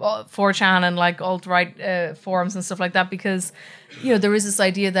 4chan and like alt-right forums and stuff like that, because, you know, there is this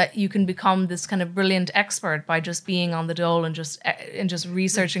idea that you can become this kind of brilliant expert by just being on the dole and just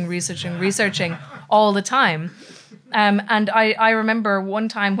researching all the time. And I remember one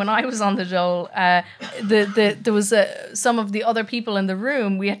time when I was on the dole, there was some of the other people in the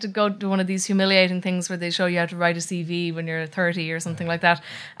room. We had to go to one of these humiliating things where they show you how to write a CV when you're 30 or something like that.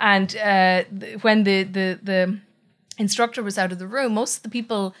 And when the instructor was out of the room, most of the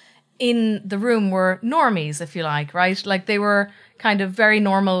people in the room were normies, if you like, right? Like they were kind of very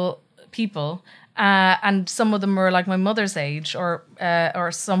normal people. And some of them were like my mother's age or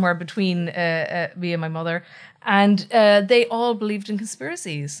somewhere between me and my mother. And they all believed in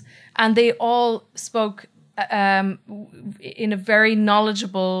conspiracies, and they all spoke in a very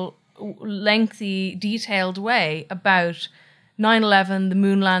knowledgeable, lengthy, detailed way about 9/11, the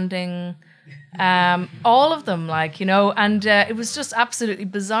moon landing, all of them, like, you know, and it was just absolutely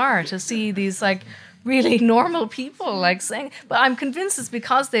bizarre to see these like really normal people like saying, but I'm convinced it's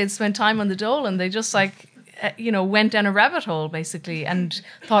because they had spent time on the dole and they just like went down a rabbit hole basically and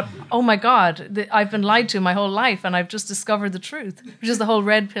thought, oh my God, I've been lied to my whole life and I've just discovered the truth, which is the whole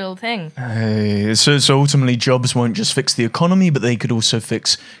red pill thing. So ultimately jobs won't just fix the economy, but they could also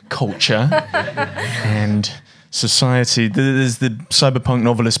fix culture and society. There's the cyberpunk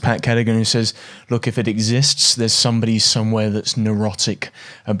novelist Pat Cadigan who says, look, if it exists, there's somebody somewhere that's neurotic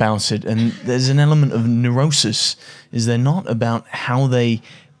about it. And there's an element of neurosis, is there not, about how they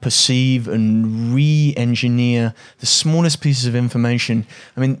perceive and re-engineer the smallest pieces of information.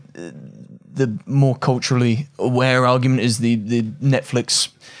 I mean, the more culturally aware argument is the Netflix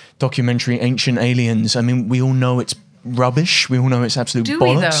documentary Ancient Aliens. I mean, we all know it's rubbish. We all know it's absolute bollocks. Do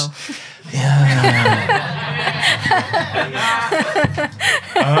we, though? Yeah.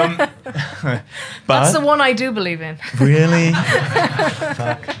 But that's the one I do believe in. Really?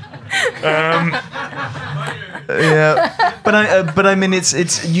 Fuck. Yeah, but I mean, it's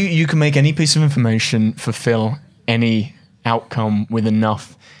you can make any piece of information fulfill any outcome with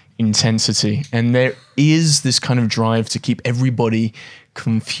enough intensity, and there is this kind of drive to keep everybody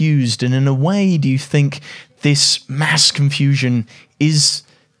confused. And in a way, do you think this mass confusion is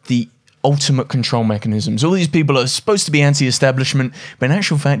the ultimate control mechanisms? All these people are supposed to be anti-establishment, but in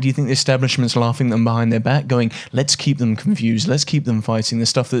actual fact, do you think the establishment's laughing them behind their back, going, let's keep them confused, let's keep them fighting? The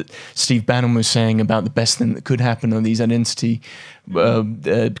stuff that Steve Bannon was saying about the best thing that could happen are these identity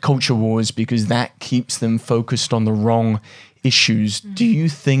culture wars, because that keeps them focused on the wrong issues. Do you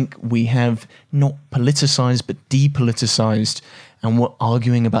think we have not politicized, but depoliticized, and we're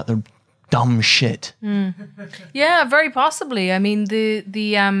arguing about the dumb shit? Yeah, very possibly. I mean,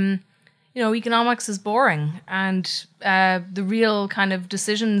 the economics is boring, and the real kind of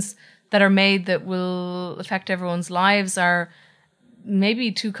decisions that are made that will affect everyone's lives are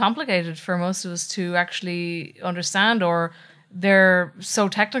maybe too complicated for most of us to actually understand, or they're so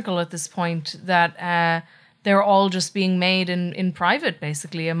technical at this point that they're all just being made in private,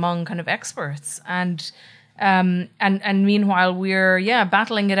 basically, among kind of experts. And meanwhile, we're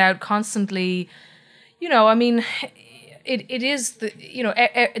battling it out constantly. I mean, it is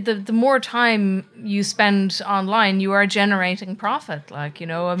the more time you spend online, you are generating profit.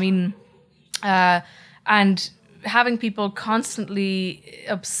 And having people constantly,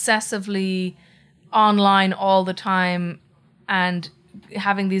 obsessively online all the time, and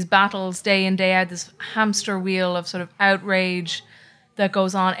having these battles day in, day out, this hamster wheel of sort of outrage that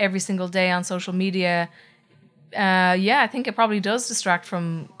goes on every single day on social media. I think it probably does distract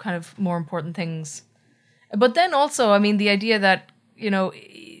from kind of more important things. But then also, I mean, the idea that,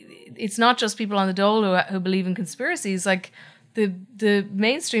 it's not just people on the dole who believe in conspiracies. Like, the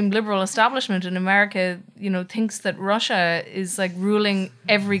mainstream liberal establishment in America, thinks that Russia is like ruling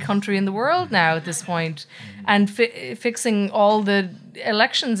every country in the world now at this point, and fixing all the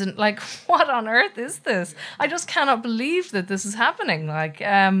elections. And like, what on earth is this? I just cannot believe that this is happening.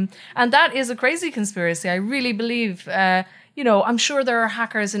 And that is a crazy conspiracy. I really believe, I'm sure there are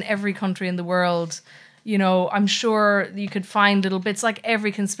hackers in every country in the world. I'm sure you could find little bits, like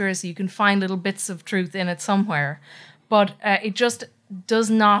every conspiracy, you can find little bits of truth in it somewhere. But it just does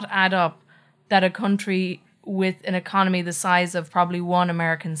not add up that a country with an economy the size of probably one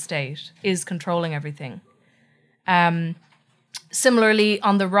American state is controlling everything. Similarly,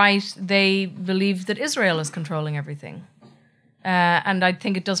 on the right, they believe that Israel is controlling everything. And I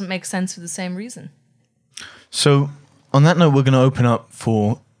think it doesn't make sense for the same reason. So on that note, we're going to open up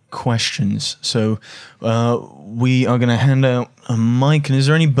for questions. So we are going to hand out a mic. And is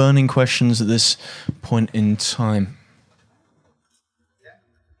there any burning questions at this point in time?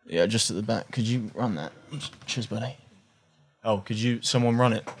 Yeah, just at the back. Could you run that? Cheers, buddy. Oh, could someone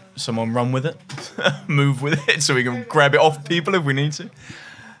run it? Someone run with it? Move with it so we can grab it off people if we need to.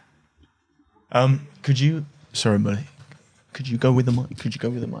 Sorry, buddy. Could you go with the mic? Could you go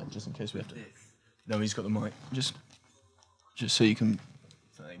with the mic just in case we have to? No, he's got the mic. Just so you can.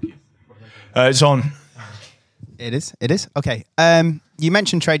 Thank you. It's on. It is. Okay. You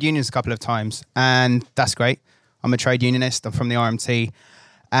mentioned trade unions a couple of times, and that's great. I'm a trade unionist. I'm from the RMT.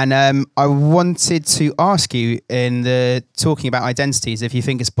 And I wanted to ask you, in the talking about identities, if you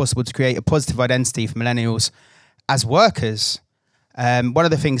think it's possible to create a positive identity for millennials as workers. One of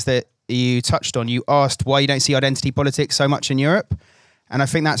the things that you touched on, you asked why you don't see identity politics so much in Europe. And I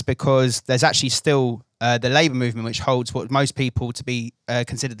think that's because there's actually still the labour movement, which holds what most people to be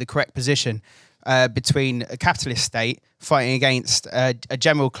considered the correct position between a capitalist state fighting against a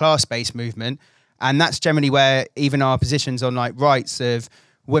general class-based movement. And that's generally where even our positions on like rights of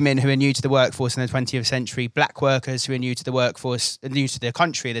women who are new to the workforce in the 20th century, black workers who are new to the workforce, new to the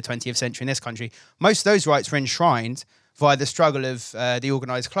country in the 20th century in this country, most of those rights were enshrined via the struggle of the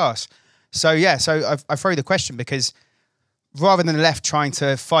organised class. So yeah, so I throw the question because rather than the left trying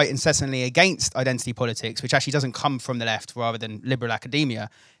to fight incessantly against identity politics, which actually doesn't come from the left rather than liberal academia,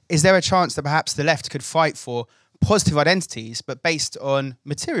 is there a chance that perhaps the left could fight for positive identities, but based on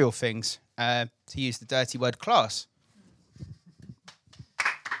material things, to use the dirty word class?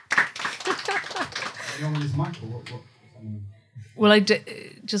 Will I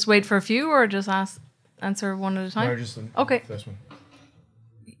just wait for a few or just answer one at a time? No, just the first one.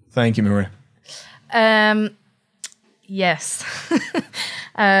 Thank you, Maria. Yes.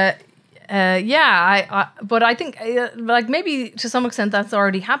 Yeah, but I think like maybe to some extent that's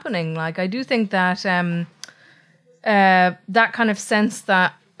already happening. Like I do think that that kind of sense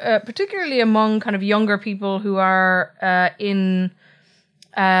that particularly among kind of younger people who are in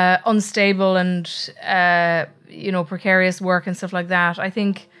unstable and precarious work and stuff like that, I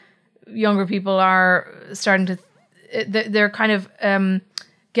think younger people are starting to they're kind of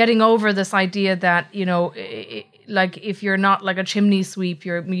getting over this idea that like if you're not like a chimney sweep,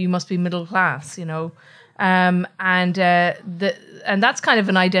 you must be middle class, and that's kind of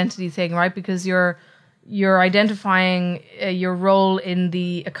an identity thing, right? Because you're identifying your role in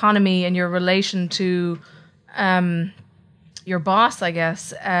the economy and your relation to your boss, I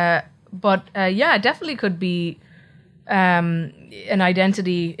guess. But yeah, it definitely could be an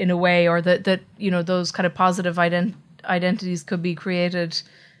identity in a way, or that those kind of positive identities could be created.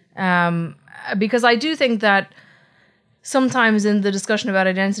 Because I do think that sometimes in the discussion about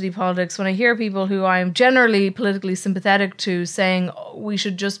identity politics, when I hear people who I'm generally politically sympathetic to saying we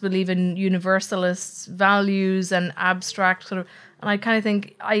should just believe in universalist values and abstract sort of, and I kind of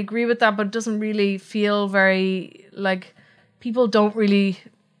think I agree with that, but it doesn't really feel very like people don't really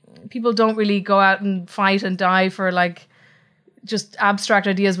go out and fight and die for like just abstract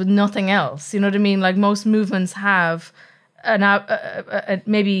ideas with nothing else. You know what I mean? Like most movements have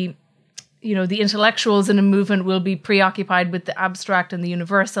maybe. The intellectuals in a movement will be preoccupied with the abstract and the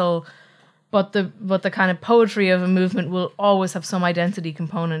universal, but the kind of poetry of a movement will always have some identity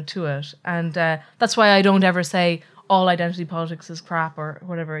component to it. And that's why I don't ever say all identity politics is crap or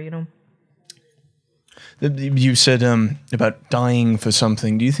whatever, You said about dying for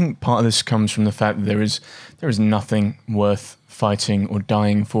something. Do you think part of this comes from the fact that there is nothing worth fighting or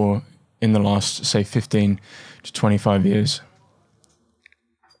dying for in the last, say, 15 to 25 years?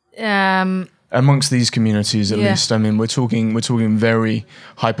 Amongst these communities, at least, I mean, we're talking very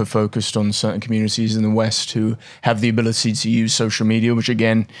hyper focused on certain communities in the West who have the ability to use social media, which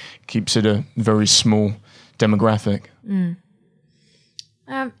again keeps it a very small demographic.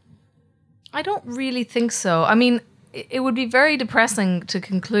 I don't really think so. I mean, it would be very depressing to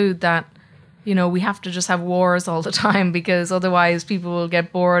conclude that we have to just have wars all the time because otherwise people will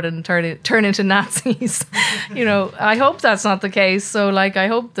get bored and turn into Nazis. I hope that's not the case. So like, I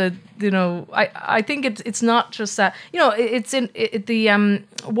hope that, I think it's not just that, it's in the,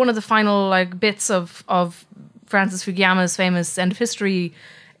 one of the final like bits of Francis Fukuyama's famous End of History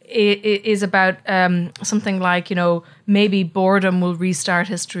is about something like, maybe boredom will restart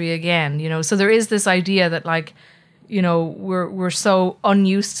history again, so there is this idea that like, we're so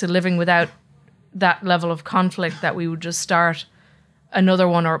unused to living without that level of conflict that we would just start another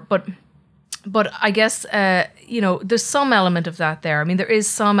one but I guess there's some element of that there. I mean, there is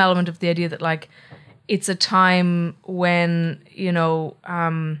some element of the idea that like it's a time when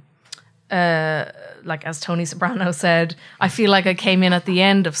like as Tony Soprano said, I feel like I came in at the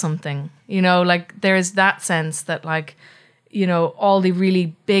end of something, like there is that sense that like all the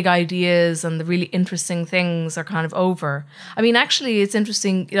really big ideas and the really interesting things are kind of over. I mean, actually, it's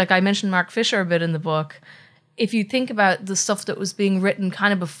interesting. Like I mentioned Mark Fisher a bit in the book. If you think about the stuff that was being written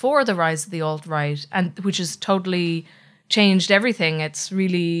kind of before the rise of the alt-right, and which has totally changed everything. It's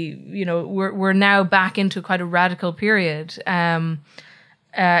really, we're now back into quite a radical period in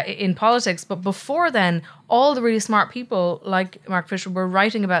politics. But before then, all the really smart people like Mark Fisher were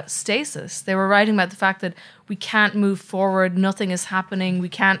writing about stasis. They were writing about the fact that we can't move forward, nothing is happening, we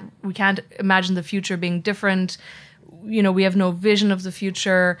can't imagine the future being different, we have no vision of the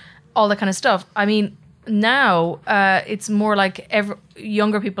future, all that kind of stuff. I mean, now it's more like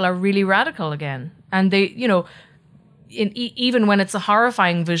younger people are really radical again, and they, even when it's a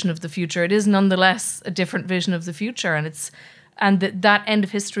horrifying vision of the future, it is nonetheless a different vision of the future, and that end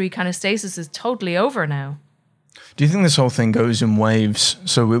of history kind of stasis is totally over now. Do you think this whole thing goes in waves?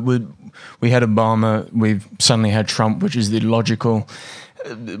 So we had Obama, we've suddenly had Trump, which is the logical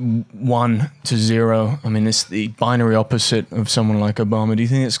 1 to 0. I mean, it's the binary opposite of someone like Obama. Do you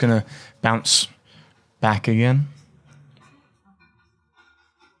think it's going to bounce back again?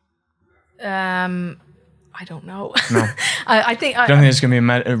 I don't know. No. I think I don't think there's going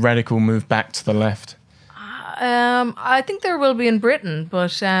to be a radical move back to the left. I think there will be in Britain,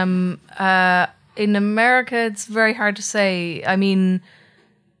 but in America, it's very hard to say. I mean,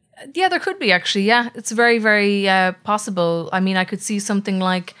 yeah, there could be actually. Yeah, it's very, very possible. I mean, I could see something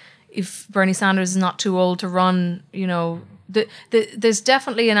like if Bernie Sanders is not too old to run, you know, there's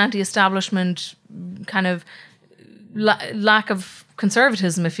definitely an anti-establishment kind of lack of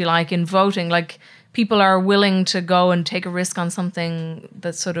conservatism, if you like, in voting. Like, people are willing to go and take a risk on something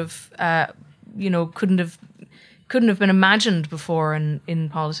that sort of, you know, couldn't have been imagined before in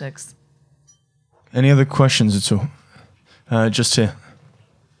politics. Any other questions at all? Just here.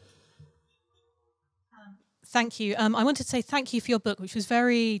 Thank you. I wanted to say thank you for your book, which was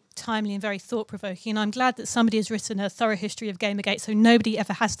very timely and very thought-provoking. And I'm glad that somebody has written a thorough history of Gamergate, so nobody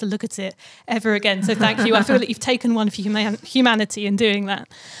ever has to look at it ever again. So thank you. I feel that you've taken one for humanity in doing that.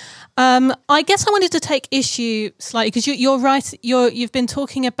 I guess I wanted to take issue slightly, because you're right. You've been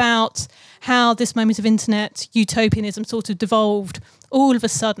talking about how this moment of internet utopianism sort of devolved all of a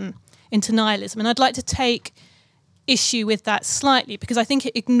sudden into nihilism. And I'd like to take issue with that slightly, because I think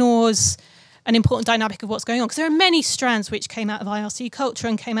it ignores an important dynamic of what's going on. Because there are many strands which came out of IRC culture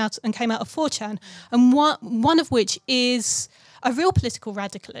and came out of 4chan, and one of which is a real political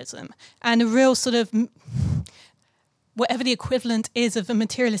radicalism and a real sort of whatever the equivalent is of a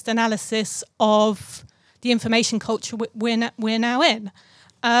materialist analysis of the information culture we're now in.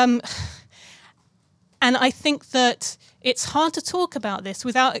 And I think that it's hard to talk about this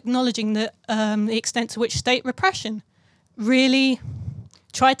without acknowledging that the extent to which state repression really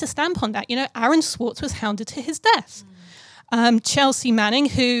tried to stamp on that. You know, Aaron Swartz was hounded to his death. Chelsea Manning,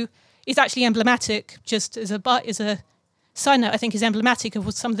 who is actually emblematic, just as a side note, I think is emblematic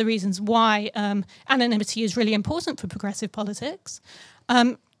of some of the reasons why anonymity is really important for progressive politics.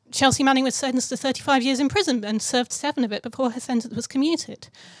 Chelsea Manning was sentenced to 35 years in prison and served 7 of it before her sentence was commuted.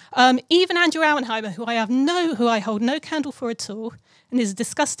 Even Andrew Auenheimer, who I hold no candle for at all, and is a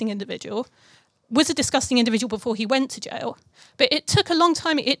disgusting individual, was a disgusting individual before he went to jail. But it took a long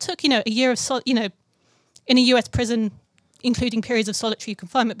time. It took, a year of, in a US prison, including periods of solitary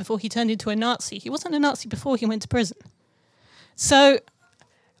confinement before he turned into a Nazi. He wasn't a Nazi before he went to prison. So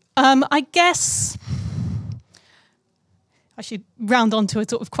I guess I should round on to a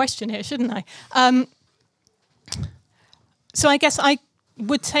sort of question here, shouldn't I? So I guess I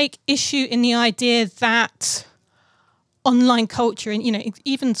would take issue in the idea that online culture and,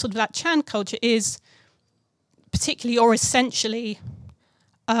 even sort of that Chan culture is particularly or essentially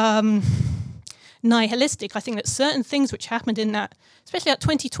nihilistic. I think that certain things which happened in that, especially that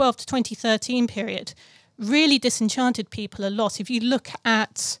 2012 to 2013 period, really disenchanted people a lot. If you look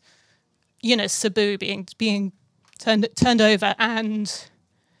at, Cebu being turned over and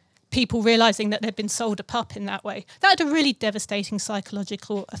people realising that they'd been sold a pup in that way, that had a really devastating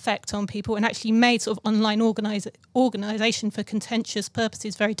psychological effect on people and actually made sort of online organisation for contentious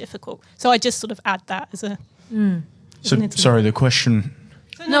purposes very difficult. So I just sort of add that as a... So, sorry, the question...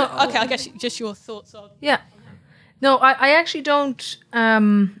 No, okay, I guess just your thoughts on... Yeah. No, I actually don't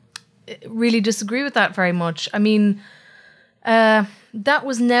really disagree with that very much. I mean, that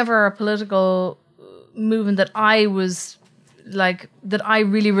was never a political movement that I was... that I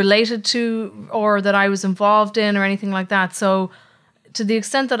really related to or that I was involved in or anything like that. So to the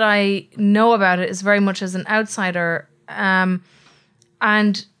extent that I know about it is very much as an outsider. And,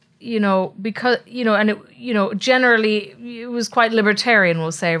 because, and it, generally it was quite libertarian,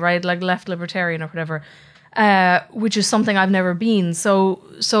 we'll say, right? Like left libertarian or whatever, which is something I've never been. So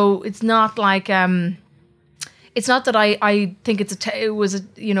it's not like, it's not that I think that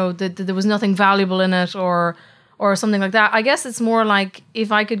there was nothing valuable in it or something like that. I guess it's more like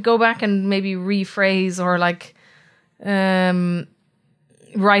if I could go back and maybe rephrase or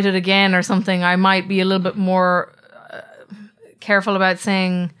write it again or something, I might be a little bit more careful about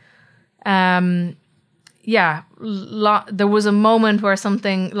saying, there was a moment where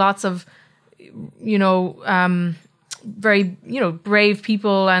lots of, very, brave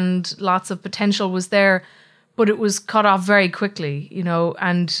people and lots of potential was there, but it was cut off very quickly,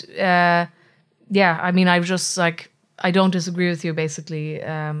 and, I mean, I was just I don't disagree with you, basically.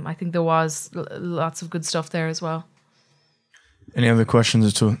 I think there was lots of good stuff there as well. Any other questions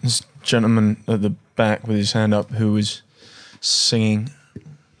at all? This gentleman at the back with his hand up who was singing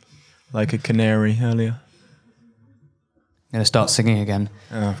like a canary earlier. I'm going to start singing again.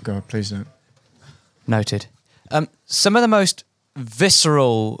 Oh, God, please don't. Noted. Some of the most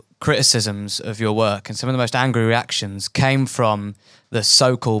visceral criticisms of your work and some of the most angry reactions came from the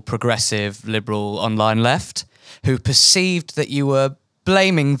so-called progressive, liberal online left, who perceived that you were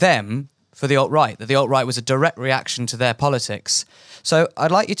blaming them for the alt-right, that the alt-right was a direct reaction to their politics. So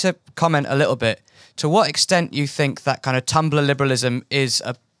I'd like you to comment a little bit to what extent you think that kind of Tumblr liberalism is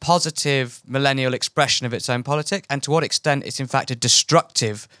a positive millennial expression of its own politic, and to what extent it's in fact a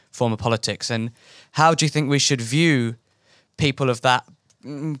destructive form of politics, and how do you think we should view people of that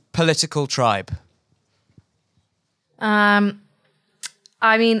political tribe? I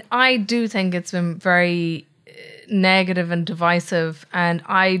mean, I do think it's been very negative and divisive, and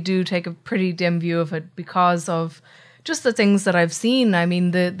I do take a pretty dim view of it because of just the things that I've seen. I mean,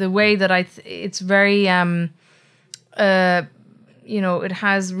 the way that it's very, it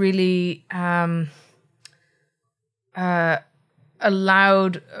has really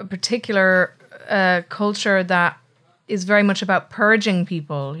allowed a particular culture that is very much about purging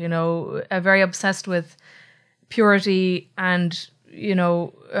people, very obsessed with purity and,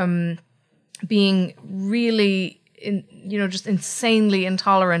 being really, just insanely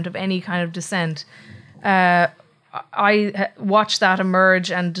intolerant of any kind of dissent. I watched that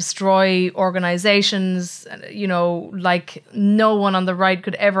emerge and destroy organizations, like no one on the right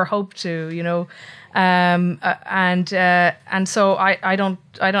could ever hope to, and so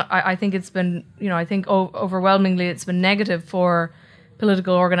I think it's been, I think overwhelmingly it's been negative for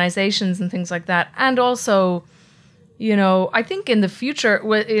political organizations and things like that. And also, I think in the future,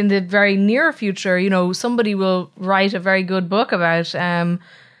 in the very near future, somebody will write a very good book about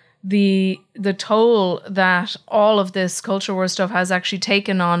the toll that all of this culture war stuff has actually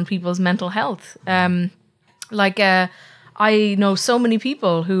taken on people's mental health. I know so many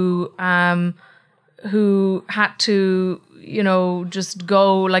people who had to, just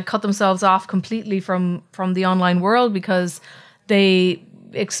go, like, cut themselves off completely from the online world because they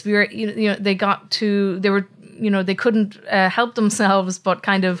experienced, they couldn't help themselves, but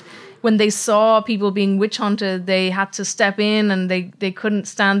kind of when they saw people being witch hunted, they had to step in, and they couldn't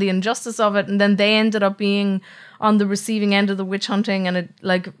stand the injustice of it. And then they ended up being on the receiving end of the witch hunting. And it,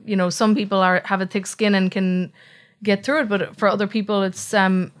 some people have a thick skin and can get through it, but for other people, it's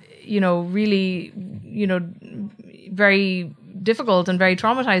really, very difficult and very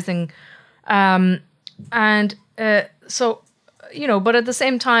traumatizing. But at the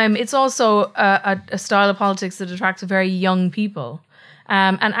same time, it's also a style of politics that attracts very young people.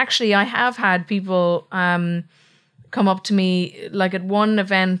 And actually, I have had people come up to me, like at one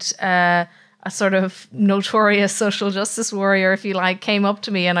event, a sort of notorious social justice warrior, if you like, came up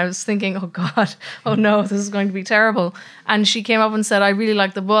to me, and I was thinking, oh God, oh no, this is going to be terrible. And she came up and said, I really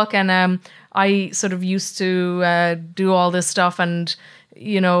like the book, and I sort of used to do all this stuff and,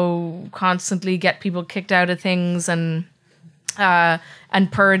 constantly get people kicked out of things and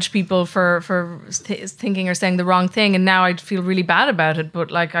purge people for thinking or saying the wrong thing, and now I feel really bad about it, but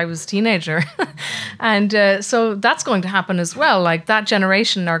like I was a teenager. And so that's going to happen as well. Like that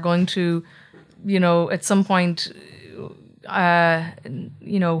generation are going to, at some point,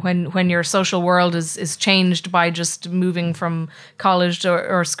 when your social world is changed by just moving from college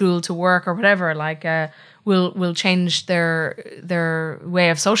or school to work or whatever, will change their way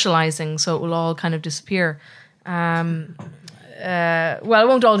of socializing, so it will all kind of disappear. It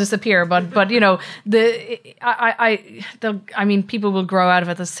won't all disappear, but people will grow out of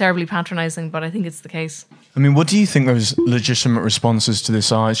it. That's terribly patronizing, but I think it's the case. I mean, what do you think those legitimate responses to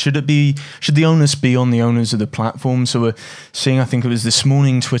this are? Should the onus be on the owners of the platform? So we're seeing, I think it was this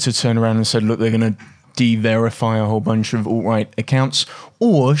morning, Twitter turned around and said, look, they're going to de-verify a whole bunch of alt-right accounts.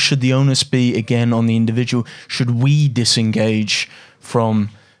 Or should the onus be, again, on the individual? Should we disengage from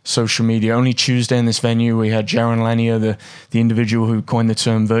social media? Only Tuesday in this venue, we had Jaron Lanier, the individual who coined the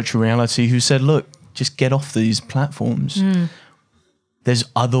term virtual reality, who said, look, just get off these platforms. There's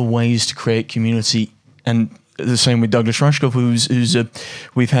other ways to create community. And the same with Douglas Rushkoff, who's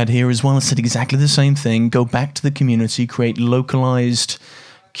we've had here as well, said exactly the same thing. Go back to the community, create localized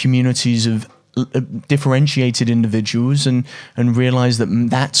communities of differentiated individuals, and realize that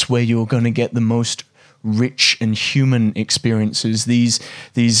that's where you're going to get the most rich and human experiences. These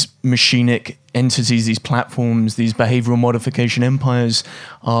machinic entities, these platforms, these behavioral modification empires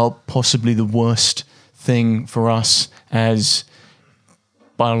are possibly the worst thing for us as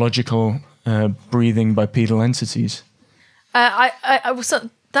biological breathing bipedal entities.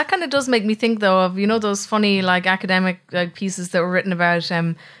 That kind of does make me think, though, of those funny academic pieces that were written about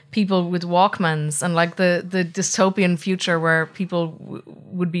people with Walkmans, and the dystopian future where people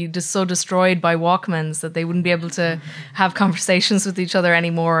would be just so destroyed by Walkmans that they wouldn't be able to have conversations with each other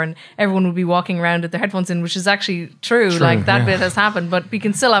anymore, and everyone would be walking around with their headphones in, which is actually true. That bit has happened, but we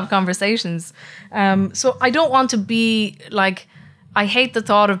can still have conversations. So I don't want to be I hate the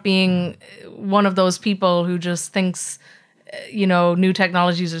thought of being one of those people who just thinks you know, new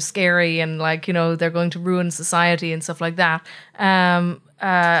technologies are scary and like, you know, they're going to ruin society and stuff like that. No,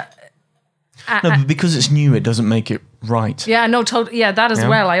 but because it's new, it doesn't make it right. Yeah, no, totally. Yeah, that as Yeah.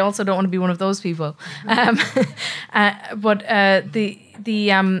 well. I also don't want to be one of those people. But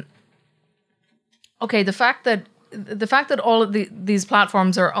okay, the fact that all of these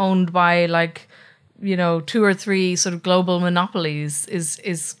platforms are owned by like, you know, 2 or 3 sort of global monopolies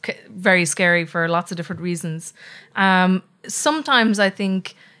is very scary for lots of different reasons. Sometimes I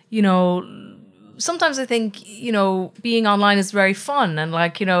think, you know, being online is very fun and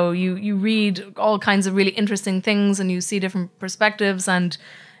like, you know, you read all kinds of really interesting things and you see different perspectives and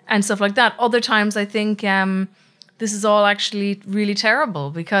stuff like that. Other times I think this is all actually really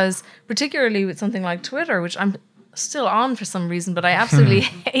terrible because particularly with something like Twitter, which I'm still on for some reason, but I absolutely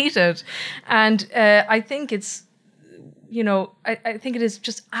hate it. And I think it's, you know, I think it has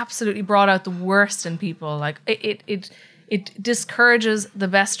just absolutely brought out the worst in people. Like it discourages the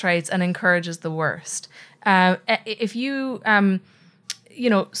best traits and encourages the worst. If you, you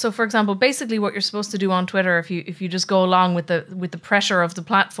know, so for example, basically what you're supposed to do on Twitter, if you just go along with the pressure of the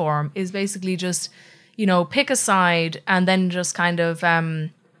platform, is basically just, you know, pick a side and then just kind of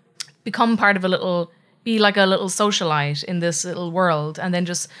become part of be like a little socialite in this little world, and then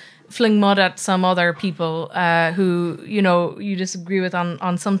just fling mud at some other people who, you know, you disagree with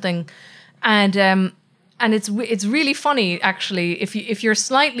on something, and it's really funny actually if you're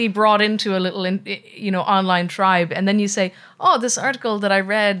slightly brought into a little you know, online tribe, and then you say, oh, this article that I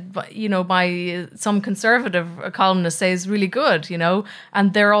read by some conservative columnist says really good, you know,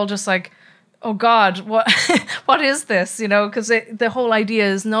 and they're all just like, oh God, what is this, you know, because the whole idea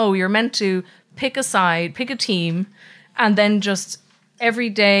is, no, you're meant to pick a side, pick a team, and then just every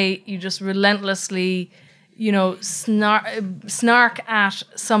day you just relentlessly, you know, snark at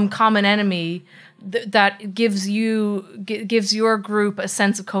some common enemy that gives your group a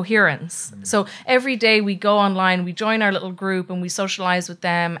sense of coherence. So every day we go online, we join our little group and we socialize with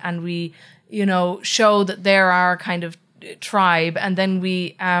them, and we, you know, show that they're our kind of tribe, and then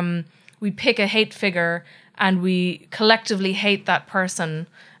we pick a hate figure and we collectively hate that person.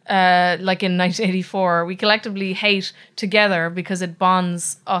 Like in 1984, we collectively hate together because it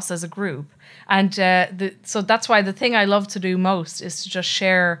bonds us as a group. And so that's why the thing I love to do most is to just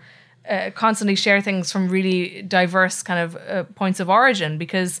constantly share things from really diverse kind of points of origin,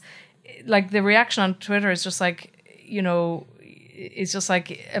 because like the reaction on Twitter is just like, you know, it's just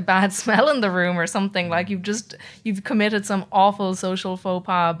like a bad smell in the room or something. Like you've committed some awful social faux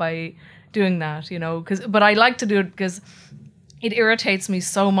pas by doing that, you know, but I like to do it because it irritates me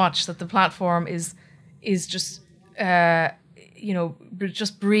so much that the platform is just, you know,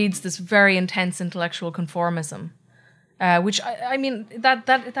 just breeds this very intense intellectual conformism, which I mean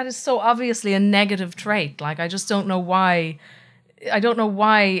that is so obviously a negative trait. Like I just don't know why. I don't know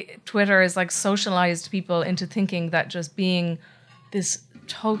why Twitter is like socialized people into thinking that just being this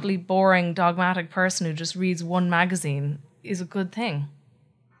totally boring, dogmatic person who just reads one magazine is a good thing.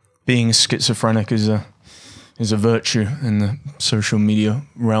 Being schizophrenic is a virtue in the social media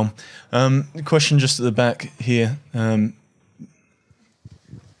realm. The question just at the back here. All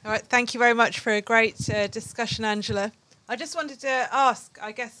right, thank you very much for a great discussion, Angela. I just wanted to ask,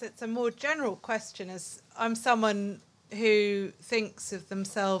 I guess it's a more general question, as I'm someone who thinks of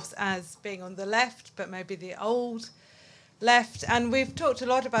themselves as being on the left, but maybe the old left. And we've talked a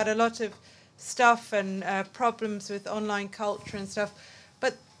lot about a lot of stuff and problems with online culture and stuff.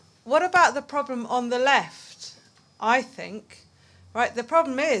 But what about the problem on the left? I think, right, the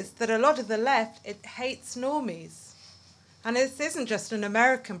problem is that a lot of the left, it hates normies. And this isn't just an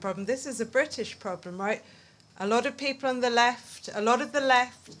American problem, this is a British problem, right? A lot of people on the left, a lot of the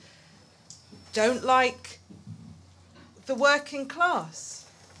left don't like the working class.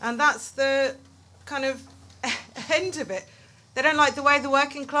 And that's the kind of end of it. They don't like the way the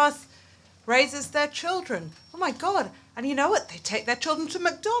working class raises their children. Oh my God. And you know what? They take their children to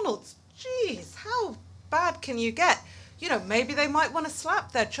McDonald's. Jeez, how bad can you get? You know, maybe they might want to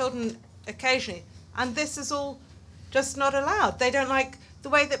slap their children occasionally. And this is all just not allowed. They don't like the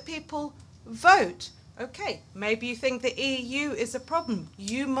way that people vote. Okay, maybe you think the EU is a problem.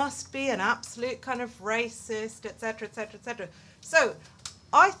 You must be an absolute kind of racist, etc., etc., etc. So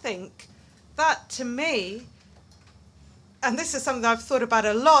I think that, to me, and this is something I've thought about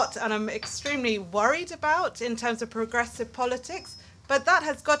a lot and I'm extremely worried about in terms of progressive politics, but that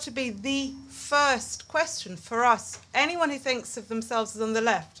has got to be the first question for us, anyone who thinks of themselves as on the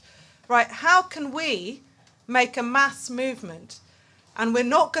left. Right, how can we make a mass movement? And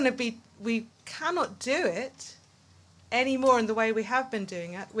we cannot do it anymore in the way we have been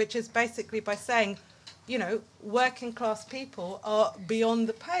doing it, which is basically by saying, you know, working class people are beyond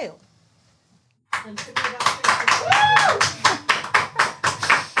the pale. And to me,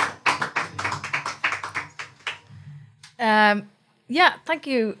 yeah, thank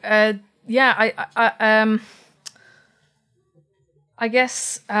you. I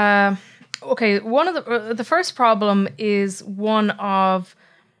guess okay. One of the first problem is one of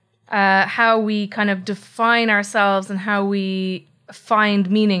how we kind of define ourselves and how we find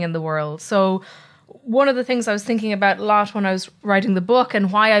meaning in the world. So one of the things I was thinking about a lot when I was writing the book,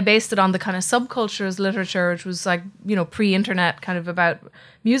 and why I based it on the kind of subcultures literature, which was like, you know, pre-internet, kind of about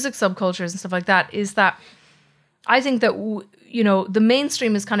music subcultures and stuff like that, is that I think that you know, the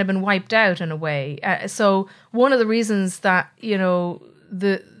mainstream has kind of been wiped out in a way. So one of the reasons that, you know,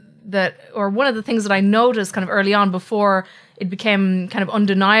 one of the things that I noticed kind of early on before it became kind of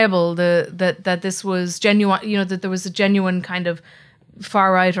undeniable that this was genuine, you know, that there was a genuine kind of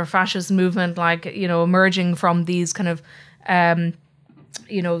far right or fascist movement, like, you know, emerging from these kind of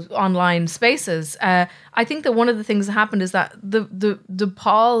you know, online spaces. I think that one of the things that happened is that the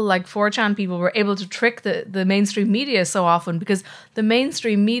Paul, like 4chan people, were able to trick the mainstream media so often, because the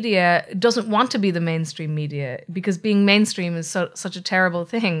mainstream media doesn't want to be the mainstream media, because being mainstream is such a terrible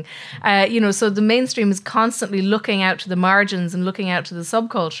thing. You know, so the mainstream is constantly looking out to the margins and looking out to the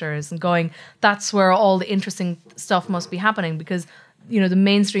subcultures and going, that's where all the interesting stuff must be happening, because, you know, the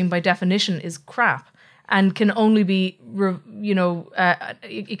mainstream by definition is crap. And can only be, you know,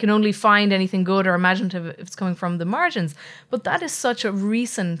 it can only find anything good or imaginative if it's coming from the margins. But that is such a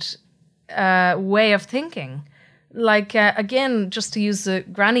recent way of thinking. Like, again, just to use the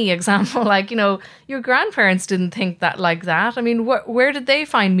granny example, like, you know, your grandparents didn't think that like that. I mean, where did they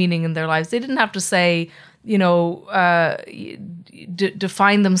find meaning in their lives? They didn't have to say, you know,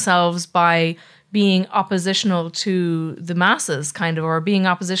 define themselves by being oppositional to the masses, kind of, or being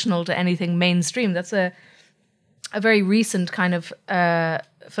oppositional to anything mainstream. That's a very recent kind of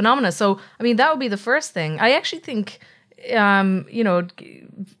phenomena. So, I mean, that would be the first thing. I actually think, you know,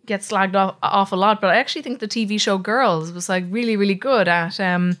 it gets slagged off a lot, but I actually think the TV show Girls was like really, really good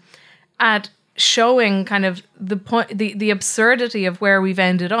at showing kind of the absurdity of where we've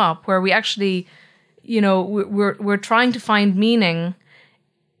ended up, where we actually, you know, we're trying to find meaning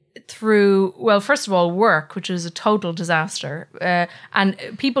through, well, first of all, work, which is a total disaster. And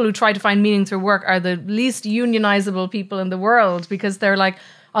people who try to find meaning through work are the least unionizable people in the world, because they're like,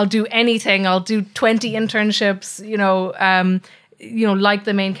 I'll do anything. I'll do 20 internships, you know, like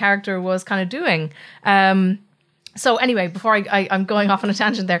the main character was kind of doing. So anyway, before I'm going off on a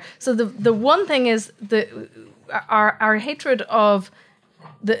tangent there. So the one thing is our hatred of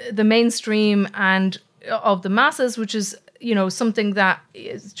the mainstream and of the masses, which is, you know, something that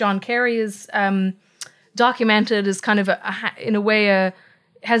John Kerry is documented as kind of in a way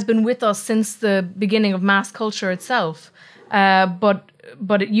has been with us since the beginning of mass culture itself.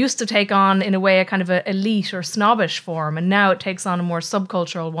 But it used to take on, in a way, a kind of a elite or snobbish form, and now it takes on a more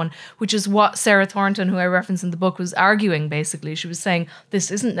subcultural one, which is what Sarah Thornton, who I reference in the book, was arguing. Basically, she was saying this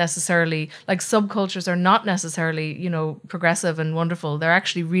isn't necessarily, like, subcultures are not necessarily, you know, progressive and wonderful. They're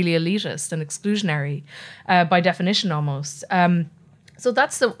actually really elitist and exclusionary by definition, almost. So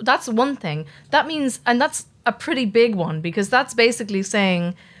that's one thing. That means, and that's a pretty big one, because that's basically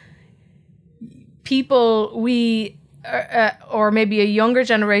saying people, or maybe a younger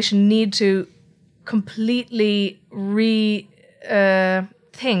generation, need to completely rethink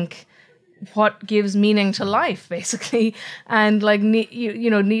what gives meaning to life, basically, and like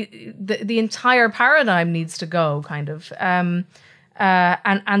the entire paradigm needs to go, kind of, and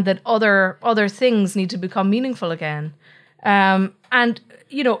that other things need to become meaningful again, and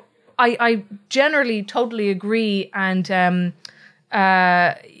you know, I generally totally agree, and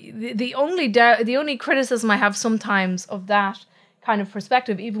the only criticism I have sometimes of that kind of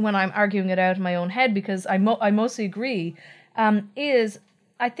perspective, even when I'm arguing it out in my own head, because I mostly agree, is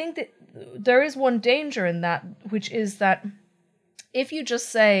I think that there is one danger in that, which is that if you just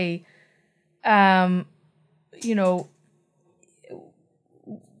say, you know,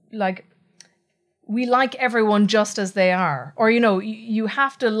 like, we like everyone just as they are, or, you know, you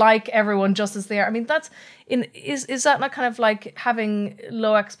have to like everyone just as they are. I mean, is that not kind of like having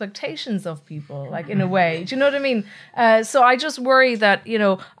low expectations of people, like, in a way? Do you know what I mean? So I just worry that, you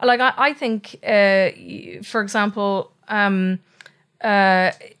know, like, I think, for example,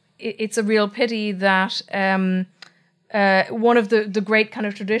 it's a real pity that one of the great kind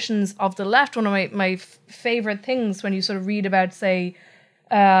of traditions of the left, one of my favorite things when you sort of read about, say,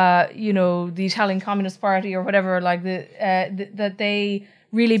 you know, the Italian Communist Party or whatever, like that they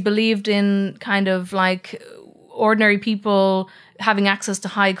really believed in kind of like ordinary people having access to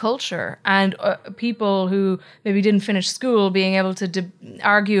high culture, and people who maybe didn't finish school being able to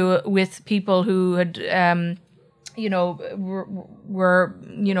argue with people who had, were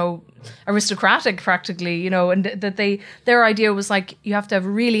aristocratic practically, and that their idea was like you have to have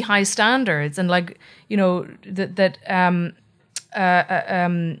really high standards, and like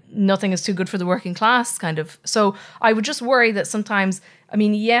nothing is too good for the working class kind of. So I would just worry that sometimes, I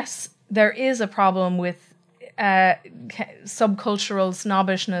mean, yes, there is a problem with subcultural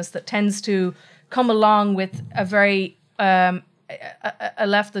snobbishness that tends to come along with a very a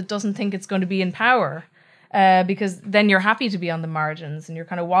left that doesn't think it's going to be in power, because then you're happy to be on the margins and you're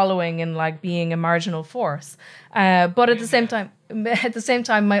kind of wallowing in like being a marginal force. But at the same time,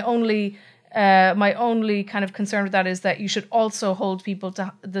 my only kind of concern with that is that you should also hold people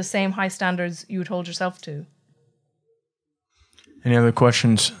to the same high standards you would hold yourself to. Any other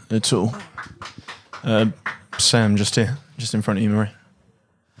questions at all? Sam, just here, just in front of you, Marie.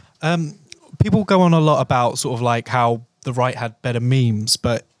 People go on a lot about sort of like how the right had better memes,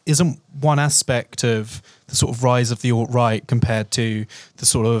 but isn't one aspect of the sort of rise of the alt-right compared to the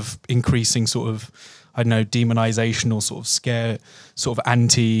sort of increasing sort of, I don't know, demonization or sort of scare, sort of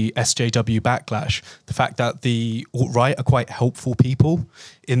anti-SJW backlash, the fact that the alt-right are quite helpful people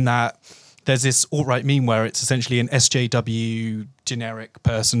in that there's this alt-right meme where it's essentially an SJW generic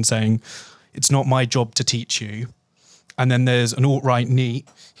person saying, it's not my job to teach you. And then there's an alt-right NEET.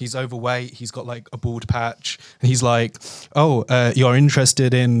 He's overweight. He's got like a bald patch. And he's like, oh, you're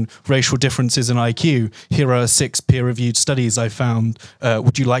interested in racial differences in IQ. Here are 6 peer-reviewed studies I found.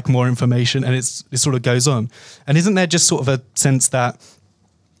 Would you like more information? And it sort of goes on. And isn't there just sort of a sense that,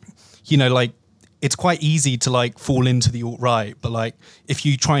 like, it's quite easy to like fall into the alt-right, but like if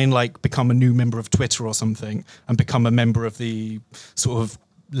you try and like become a new member of Twitter or something and become a member of the sort of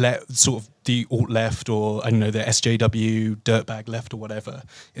the alt left, or I don't know, the SJW dirtbag left or whatever,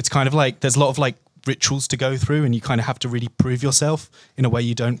 it's kind of like there's a lot of like rituals to go through, and you kind of have to really prove yourself in a way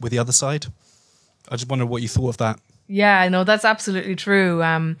you don't with the other side. I just wonder what you thought of that. Yeah, no, that's absolutely true.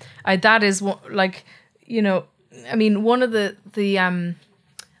 That is like, I mean, one of the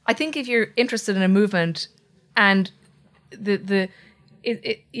I think if you're interested in a movement and the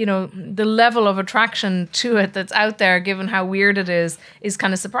level of attraction to it that's out there, given how weird it is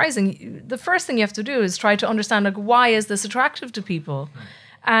kind of surprising. The first thing you have to do is try to understand, like, why is this attractive to people?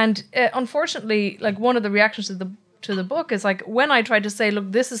 And unfortunately, like, one of the reactions to the book is like, when I tried to say,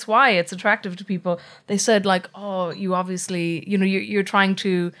 look, this is why it's attractive to people, they said like, oh, you obviously, you're trying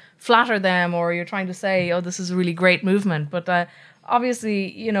to flatter them, or you're trying to say, oh, this is a really great movement. But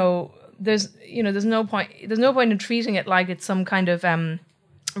obviously, there's no point in treating it like it's some kind of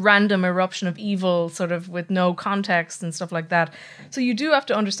random eruption of evil, sort of with no context and stuff like that. So you do have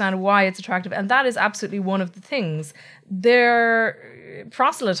to understand why it's attractive, and that is absolutely one of the things. They're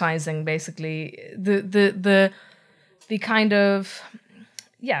proselytizing, basically. The kind of,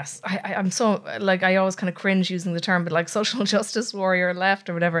 yes, I'm so, like, I always kind of cringe using the term, but like social justice warrior left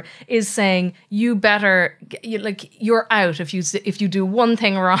or whatever is saying, you better, you're out if you do one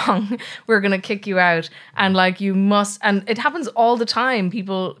thing wrong, we're going to kick you out. And like, you must, and it happens all the time.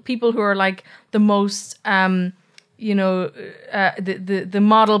 People who are like the most, the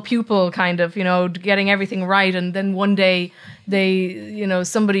model pupil kind of, getting everything right. And then one day they,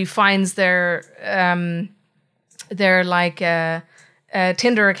 somebody finds their like,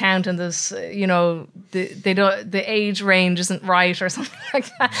 Tinder account, and this, the age range isn't right or something like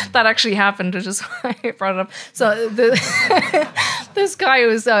that. That actually happened, which is why I brought it up. So this guy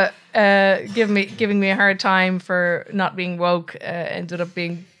was giving me a hard time for not being woke. Ended up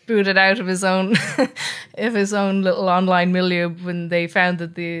being booted out of his own little online milieu when they found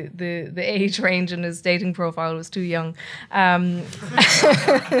that the age range in his dating profile was too young,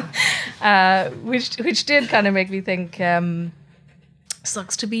 which did kind of make me think.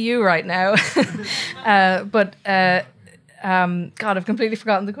 Sucks to be you right now. God, I've completely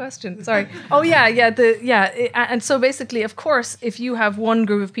forgotten the question. Sorry. Oh yeah. And so basically, of course, if you have one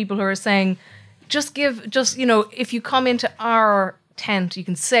group of people who are saying, if you come into our tent, you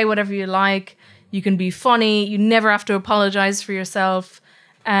can say whatever you like, you can be funny, you never have to apologize for yourself,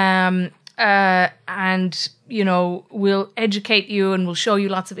 and we'll educate you and we'll show you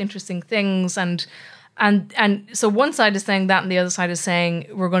lots of interesting things, and so one side is saying that, and the other side is saying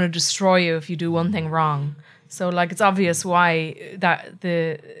we're going to destroy you if you do one thing wrong. So like, it's obvious why that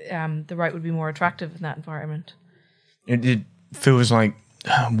the right would be more attractive in that environment. It feels like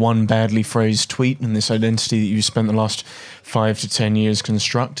one badly phrased tweet and this identity that you spent the last 5 to 10 years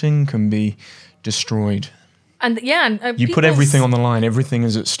constructing can be destroyed. And you put everything on the line. Everything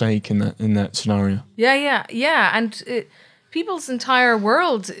is at stake in that scenario. Yeah, and people's entire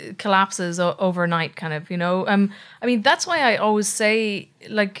world collapses overnight, kind of, you know. I mean, that's why I always say,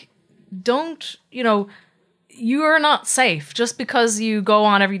 like, don't, you know, you are not safe just because you go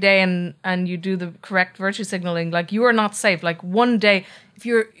on every day and you do the correct virtue signaling. Like, you are not safe. Like, one day, if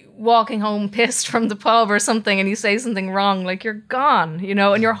you're walking home pissed from the pub or something and you say something wrong, like, you're gone, you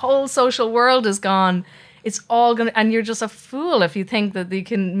know, and your whole social world is gone. It's all gonna, and you're just a fool if you think that you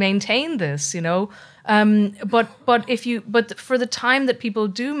can maintain this, you know. But for the time that people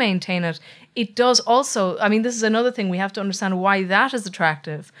do maintain it, it does also. I mean, this is another thing we have to understand why that is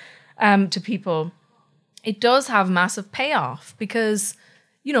attractive to people. It does have massive payoff because,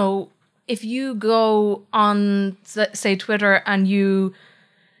 you know, if you go on, say, Twitter and you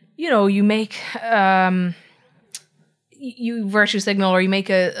make you virtue signal, or you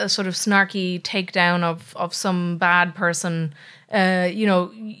make a sort of snarky takedown of some bad person, you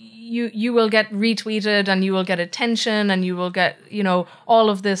know, you will get retweeted and you will get attention and you will get, you know,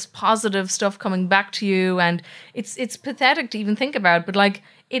 all of this positive stuff coming back to you. And it's pathetic to even think about, but like,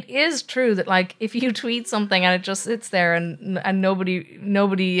 it is true that, like, if you tweet something and it just sits there and nobody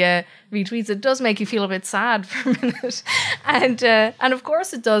retweets, it does make you feel a bit sad for a minute. And of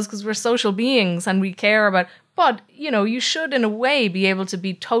course it does, because we're social beings and we care about. But, you know, you should in a way be able to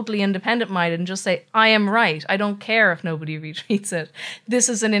be totally independent-minded and just say, I am right. I don't care if nobody retweets it. This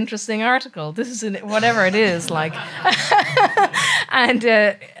is an interesting article. This is whatever it is, like.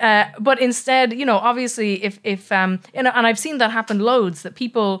 But instead, you know, obviously, if you know, and I've seen that happen loads, that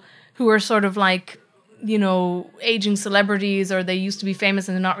people who are sort of like, you know, aging celebrities, or they used to be famous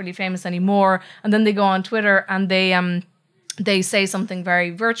and they're not really famous anymore, and then they go on Twitter and they say something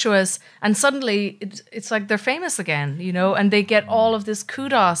very virtuous, and suddenly it's like they're famous again, you know, and they get all of this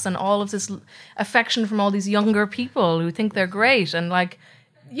kudos and all of this affection from all these younger people who think they're great. And, like,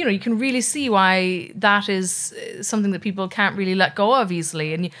 you know, you can really see why that is something that people can't really let go of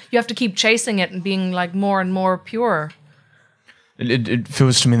easily. And you have to keep chasing it and being, like, more and more pure. It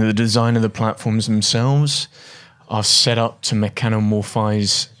feels to me that the design of the platforms themselves are set up to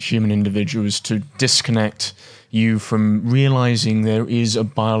mechanomorphize human individuals, to disconnect you from realizing there is a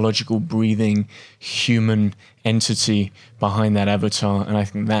biological breathing human entity behind that avatar. And I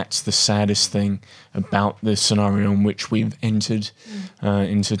think that's the saddest thing about the scenario in which we've entered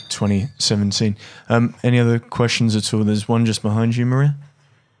into 2017. Any other questions at all? There's one just behind you, Maria.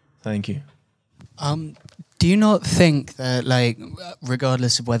 Thank you. Do you not think that, like,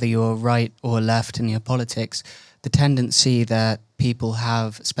 regardless of whether you're right or left in your politics, the tendency that people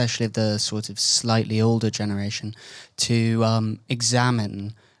have, especially of the sort of slightly older generation, to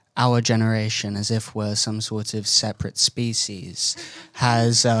examine our generation as if we're some sort of separate species,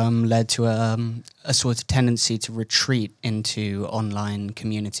 has led to a sort of tendency to retreat into online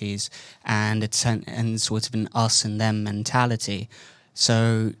communities and sort of an us and them mentality?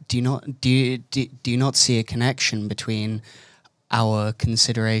 So do you not see a connection between our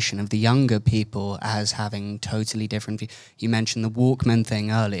consideration of the younger people as having totally different views? You mentioned the Walkman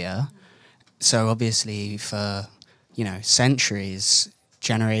thing earlier. So obviously for, you know, centuries,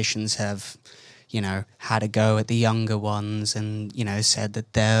 generations have, you know, had a go at the younger ones and, you know, said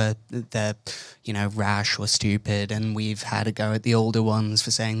that they're, you know, rash or stupid. And we've had a go at the older ones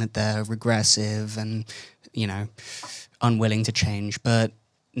for saying that they're regressive and, you know, unwilling to change. But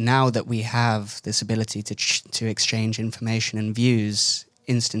now that we have this ability to exchange information and views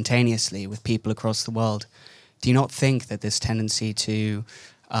instantaneously with people across the world, do you not think that this tendency to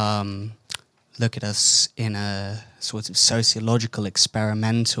look at us in a sort of sociological,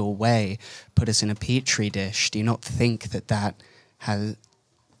 experimental way, put us in a petri dish, do you not think that that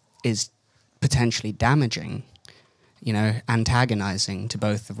is potentially damaging, you know, antagonizing to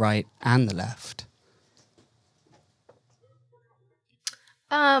both the right and the left?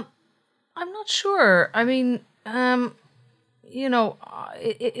 I'm not sure. I mean, you know,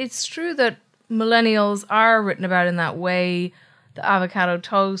 it's true that millennials are written about in that way, the avocado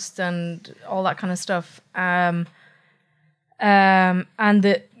toast and all that kind of stuff. And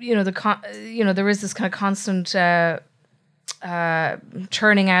that, you know, there is this kind of constant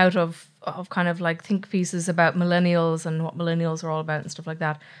churning out of kind of like think pieces about millennials and what millennials are all about and stuff like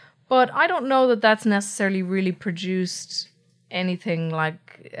that. But I don't know that that's necessarily really produced anything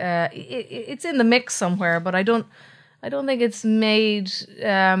like it's in the mix somewhere, but I don't think it's made.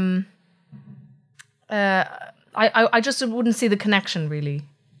 I just wouldn't see the connection really.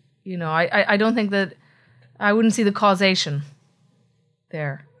 You know, I don't think that I wouldn't see the causation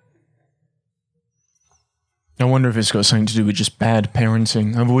there. I wonder if it's got something to do with just bad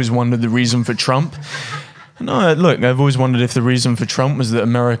parenting. I've always wondered the reason for Trump. No, look, I've always wondered if the reason for Trump was that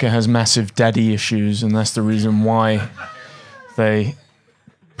America has massive daddy issues, and that's the reason why they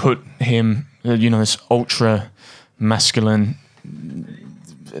put him, this ultra masculine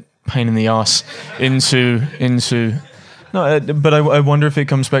pain in the ass into. No, but I wonder if it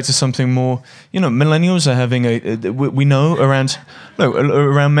comes back to something more. Millennials are having we know around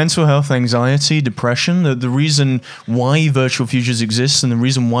mental health, anxiety, depression. The reason why virtual futures exist and the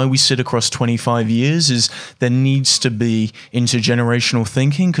reason why we sit across 25 years is there needs to be intergenerational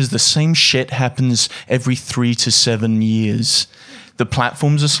thinking, because the same shit happens every 3 to 7 years. The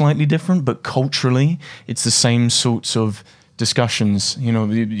platforms are slightly different, but culturally, it's the same sorts of discussions.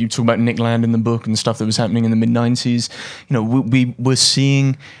 You talk about Nick Land in the book and stuff that was happening in the mid-90s. We're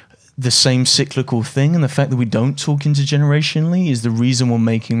seeing the same cyclical thing, and the fact that we don't talk intergenerationally is the reason we're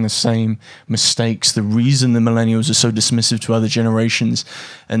making the same mistakes, the reason the millennials are so dismissive to other generations,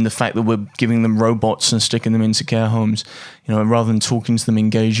 and the fact that we're giving them robots and sticking them into care homes, rather than talking to them,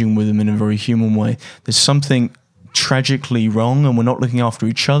 engaging with them in a very human way. There's something tragically wrong, and we're not looking after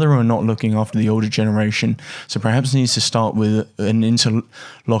each other, and we're not looking after the older generation. So perhaps it needs to start with an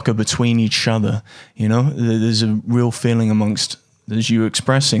interlocker between each other. There's a real feeling amongst, as you were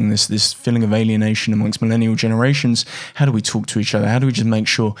expressing, this feeling of alienation amongst millennial generations. How do we talk to each other? How do we just make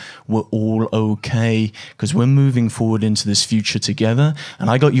sure we're all okay? Because we're moving forward into this future together, and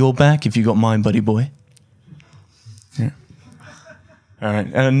I got your back if you got mine, buddy boy. Yeah. All right,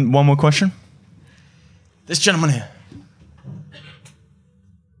 and one more question. This gentleman here.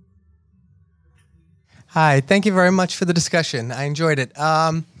 Hi, thank you very much for the discussion. I enjoyed it.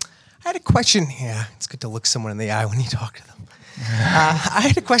 I had a question. Yeah, it's good to look someone in the eye when you talk to them. I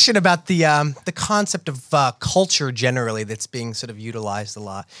had a question about the concept of culture generally that's being sort of utilized a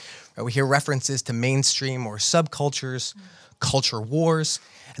lot. We hear references to mainstream or subcultures, culture wars,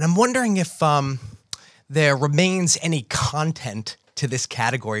 and I'm wondering if there remains any content to this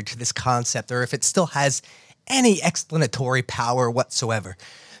category, to this concept, or if it still has any explanatory power whatsoever.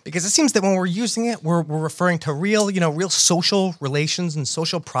 Because it seems that when we're using it, we're referring to real social relations and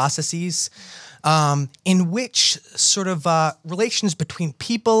social processes in which sort of relations between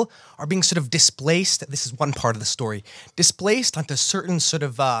people are being sort of displaced. This is one part of the story. Displaced onto certain sort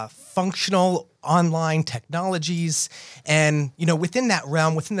of functional online technologies. And, within that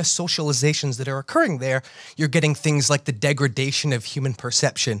realm, within the socializations that are occurring there, you're getting things like the degradation of human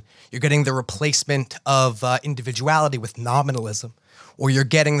perception. You're getting the replacement of individuality with nominalism. Or you're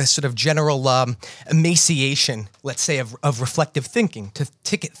getting this sort of general emaciation, let's say, of reflective thinking to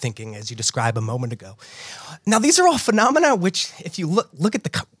ticket thinking, as you described a moment ago. Now, these are all phenomena which, if you look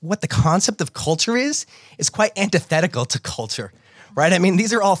at what the concept of culture is quite antithetical to culture, right? I mean,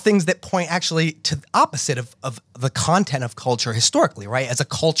 these are all things that point actually to the opposite of the content of culture historically, right, as a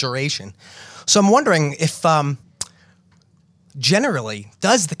culturation. So I'm wondering if generally,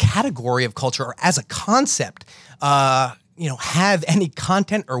 does the category of culture, or as a concept, have any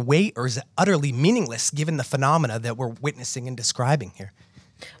content or weight, or is it utterly meaningless given the phenomena that we're witnessing and describing here?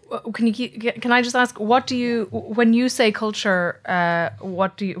 Can I just ask, when you say culture,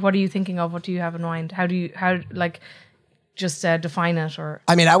 what are you thinking of? What do you have in mind? How define it? Or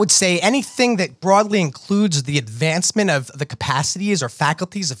I mean, I would say anything that broadly includes the advancement of the capacities or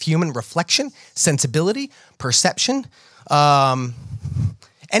faculties of human reflection, sensibility, perception,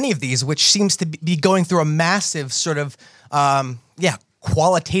 any of these, which seems to be going through a massive sort of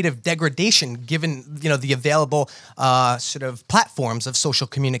qualitative degradation given the available sort of platforms of social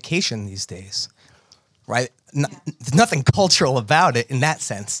communication these days, right? There's nothing cultural about it in that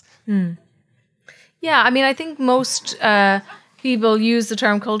sense. Mm. Yeah, I mean, I think most people use the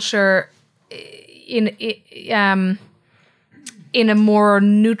term culture in a more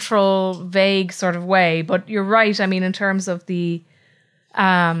neutral, vague sort of way. But you're right. I mean, in terms of the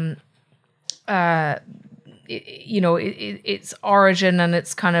its origin and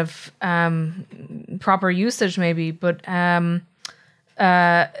its kind of proper usage, maybe. But that's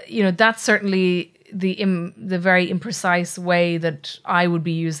certainly the very imprecise way that I would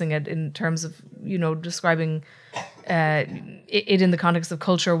be using it in terms of describing it in the context of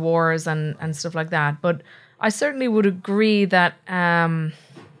culture wars and stuff like that. But I certainly would agree that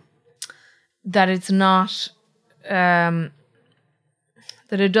that it's not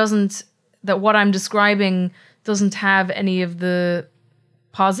that what I'm describing doesn't have any of the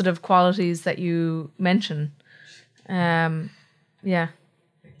positive qualities that you mention. Yeah.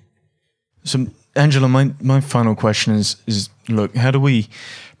 So, Angela, my final question is look, how do we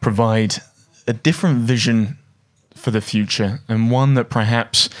provide a different vision for the future, and one that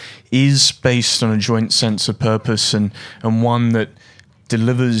perhaps is based on a joint sense of purpose and one that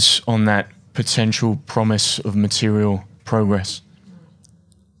delivers on that potential promise of material progress?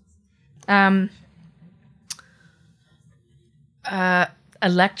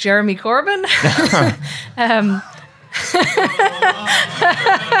 elect Jeremy Corbyn.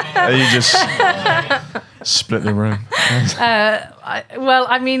 You just split the room.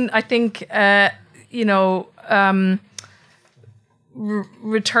 I think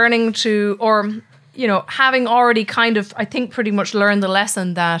returning to, or having already kind of, I think, pretty much learned the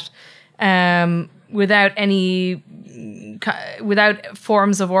lesson that without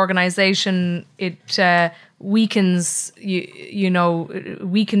forms of organization, it weakens you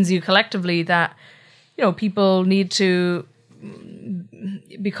collectively. That people need to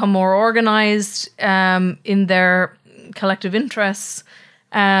become more organized in their collective interests,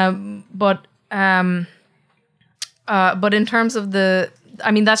 but in terms of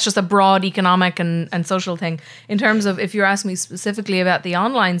that's just a broad economic and social thing. In terms of, if you're asking me specifically about the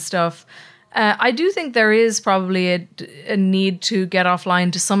online stuff, I do think there is probably a need to get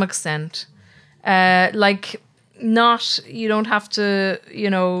offline to some extent. You don't have to,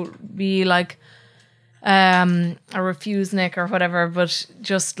 be like a refusenik or whatever, but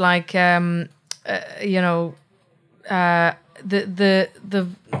just like, the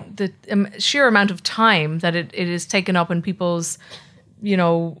sheer amount of time that it is taken up in people's,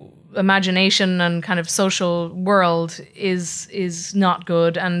 imagination and kind of social world is not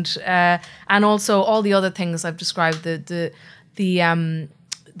good, and also all the other things I've described, the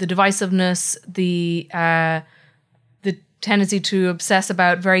divisiveness, the tendency to obsess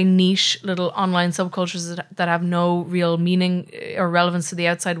about very niche little online subcultures that have no real meaning or relevance to the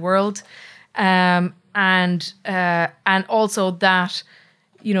outside world, and also that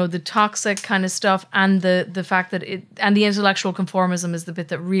the toxic kind of stuff, and the fact that the intellectual conformism is the bit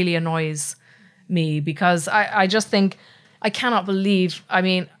that really annoys me, because I just think, I cannot believe,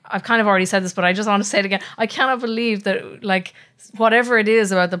 I've kind of already said this, but I just want to say it again. I cannot believe that, like, whatever it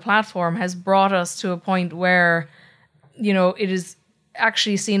is about the platform has brought us to a point where, it is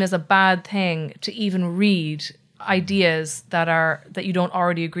actually seen as a bad thing to even read ideas that you don't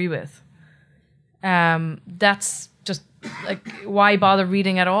already agree with. That's just, like, why bother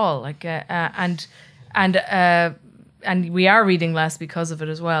reading at all? Like, and we are reading less because of it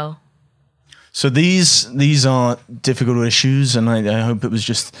as well. So these are difficult issues, and I hope it was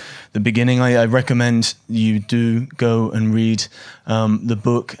just the beginning. I recommend you do go and read the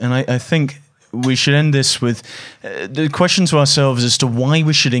book, and I think we should end this with the question to ourselves as to why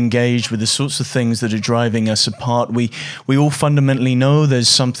we should engage with the sorts of things that are driving us apart. We all fundamentally know there's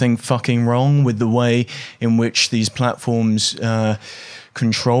something fucking wrong with the way in which these platforms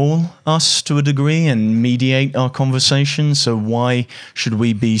control us to a degree and mediate our conversations. So why should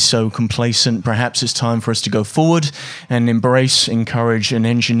we be so complacent? Perhaps it's time for us to go forward and embrace, encourage, and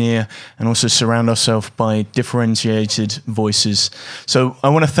engineer, and also surround ourselves by differentiated voices. So I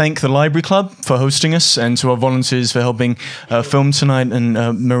want to thank the Library Club for hosting us, and to our volunteers for helping film tonight, and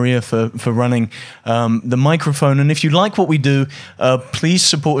Maria for running the microphone. And if you like what we do, please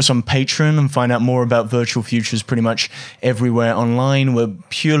support us on Patreon and find out more about Virtual Futures pretty much everywhere online. We're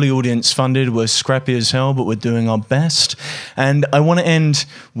purely audience funded. We're scrappy as hell, but we're doing our best. And I want to end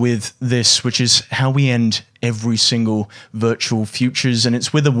with this, which is how we end every single Virtual Futures, and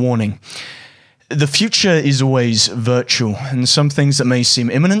it's with a warning. The future is always virtual, and some things that may seem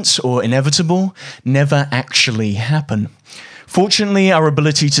imminent or inevitable never actually happen. Fortunately, our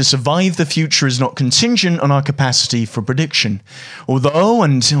ability to survive the future is not contingent on our capacity for prediction. Although,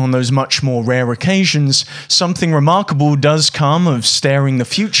 and on those much more rare occasions, something remarkable does come of staring the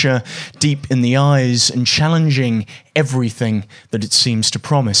future deep in the eyes and challenging everything that it seems to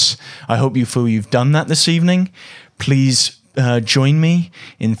promise. I hope you feel you've done that this evening. Please join me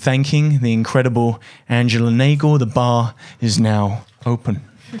in thanking the incredible Angela Nagle. The bar is now open.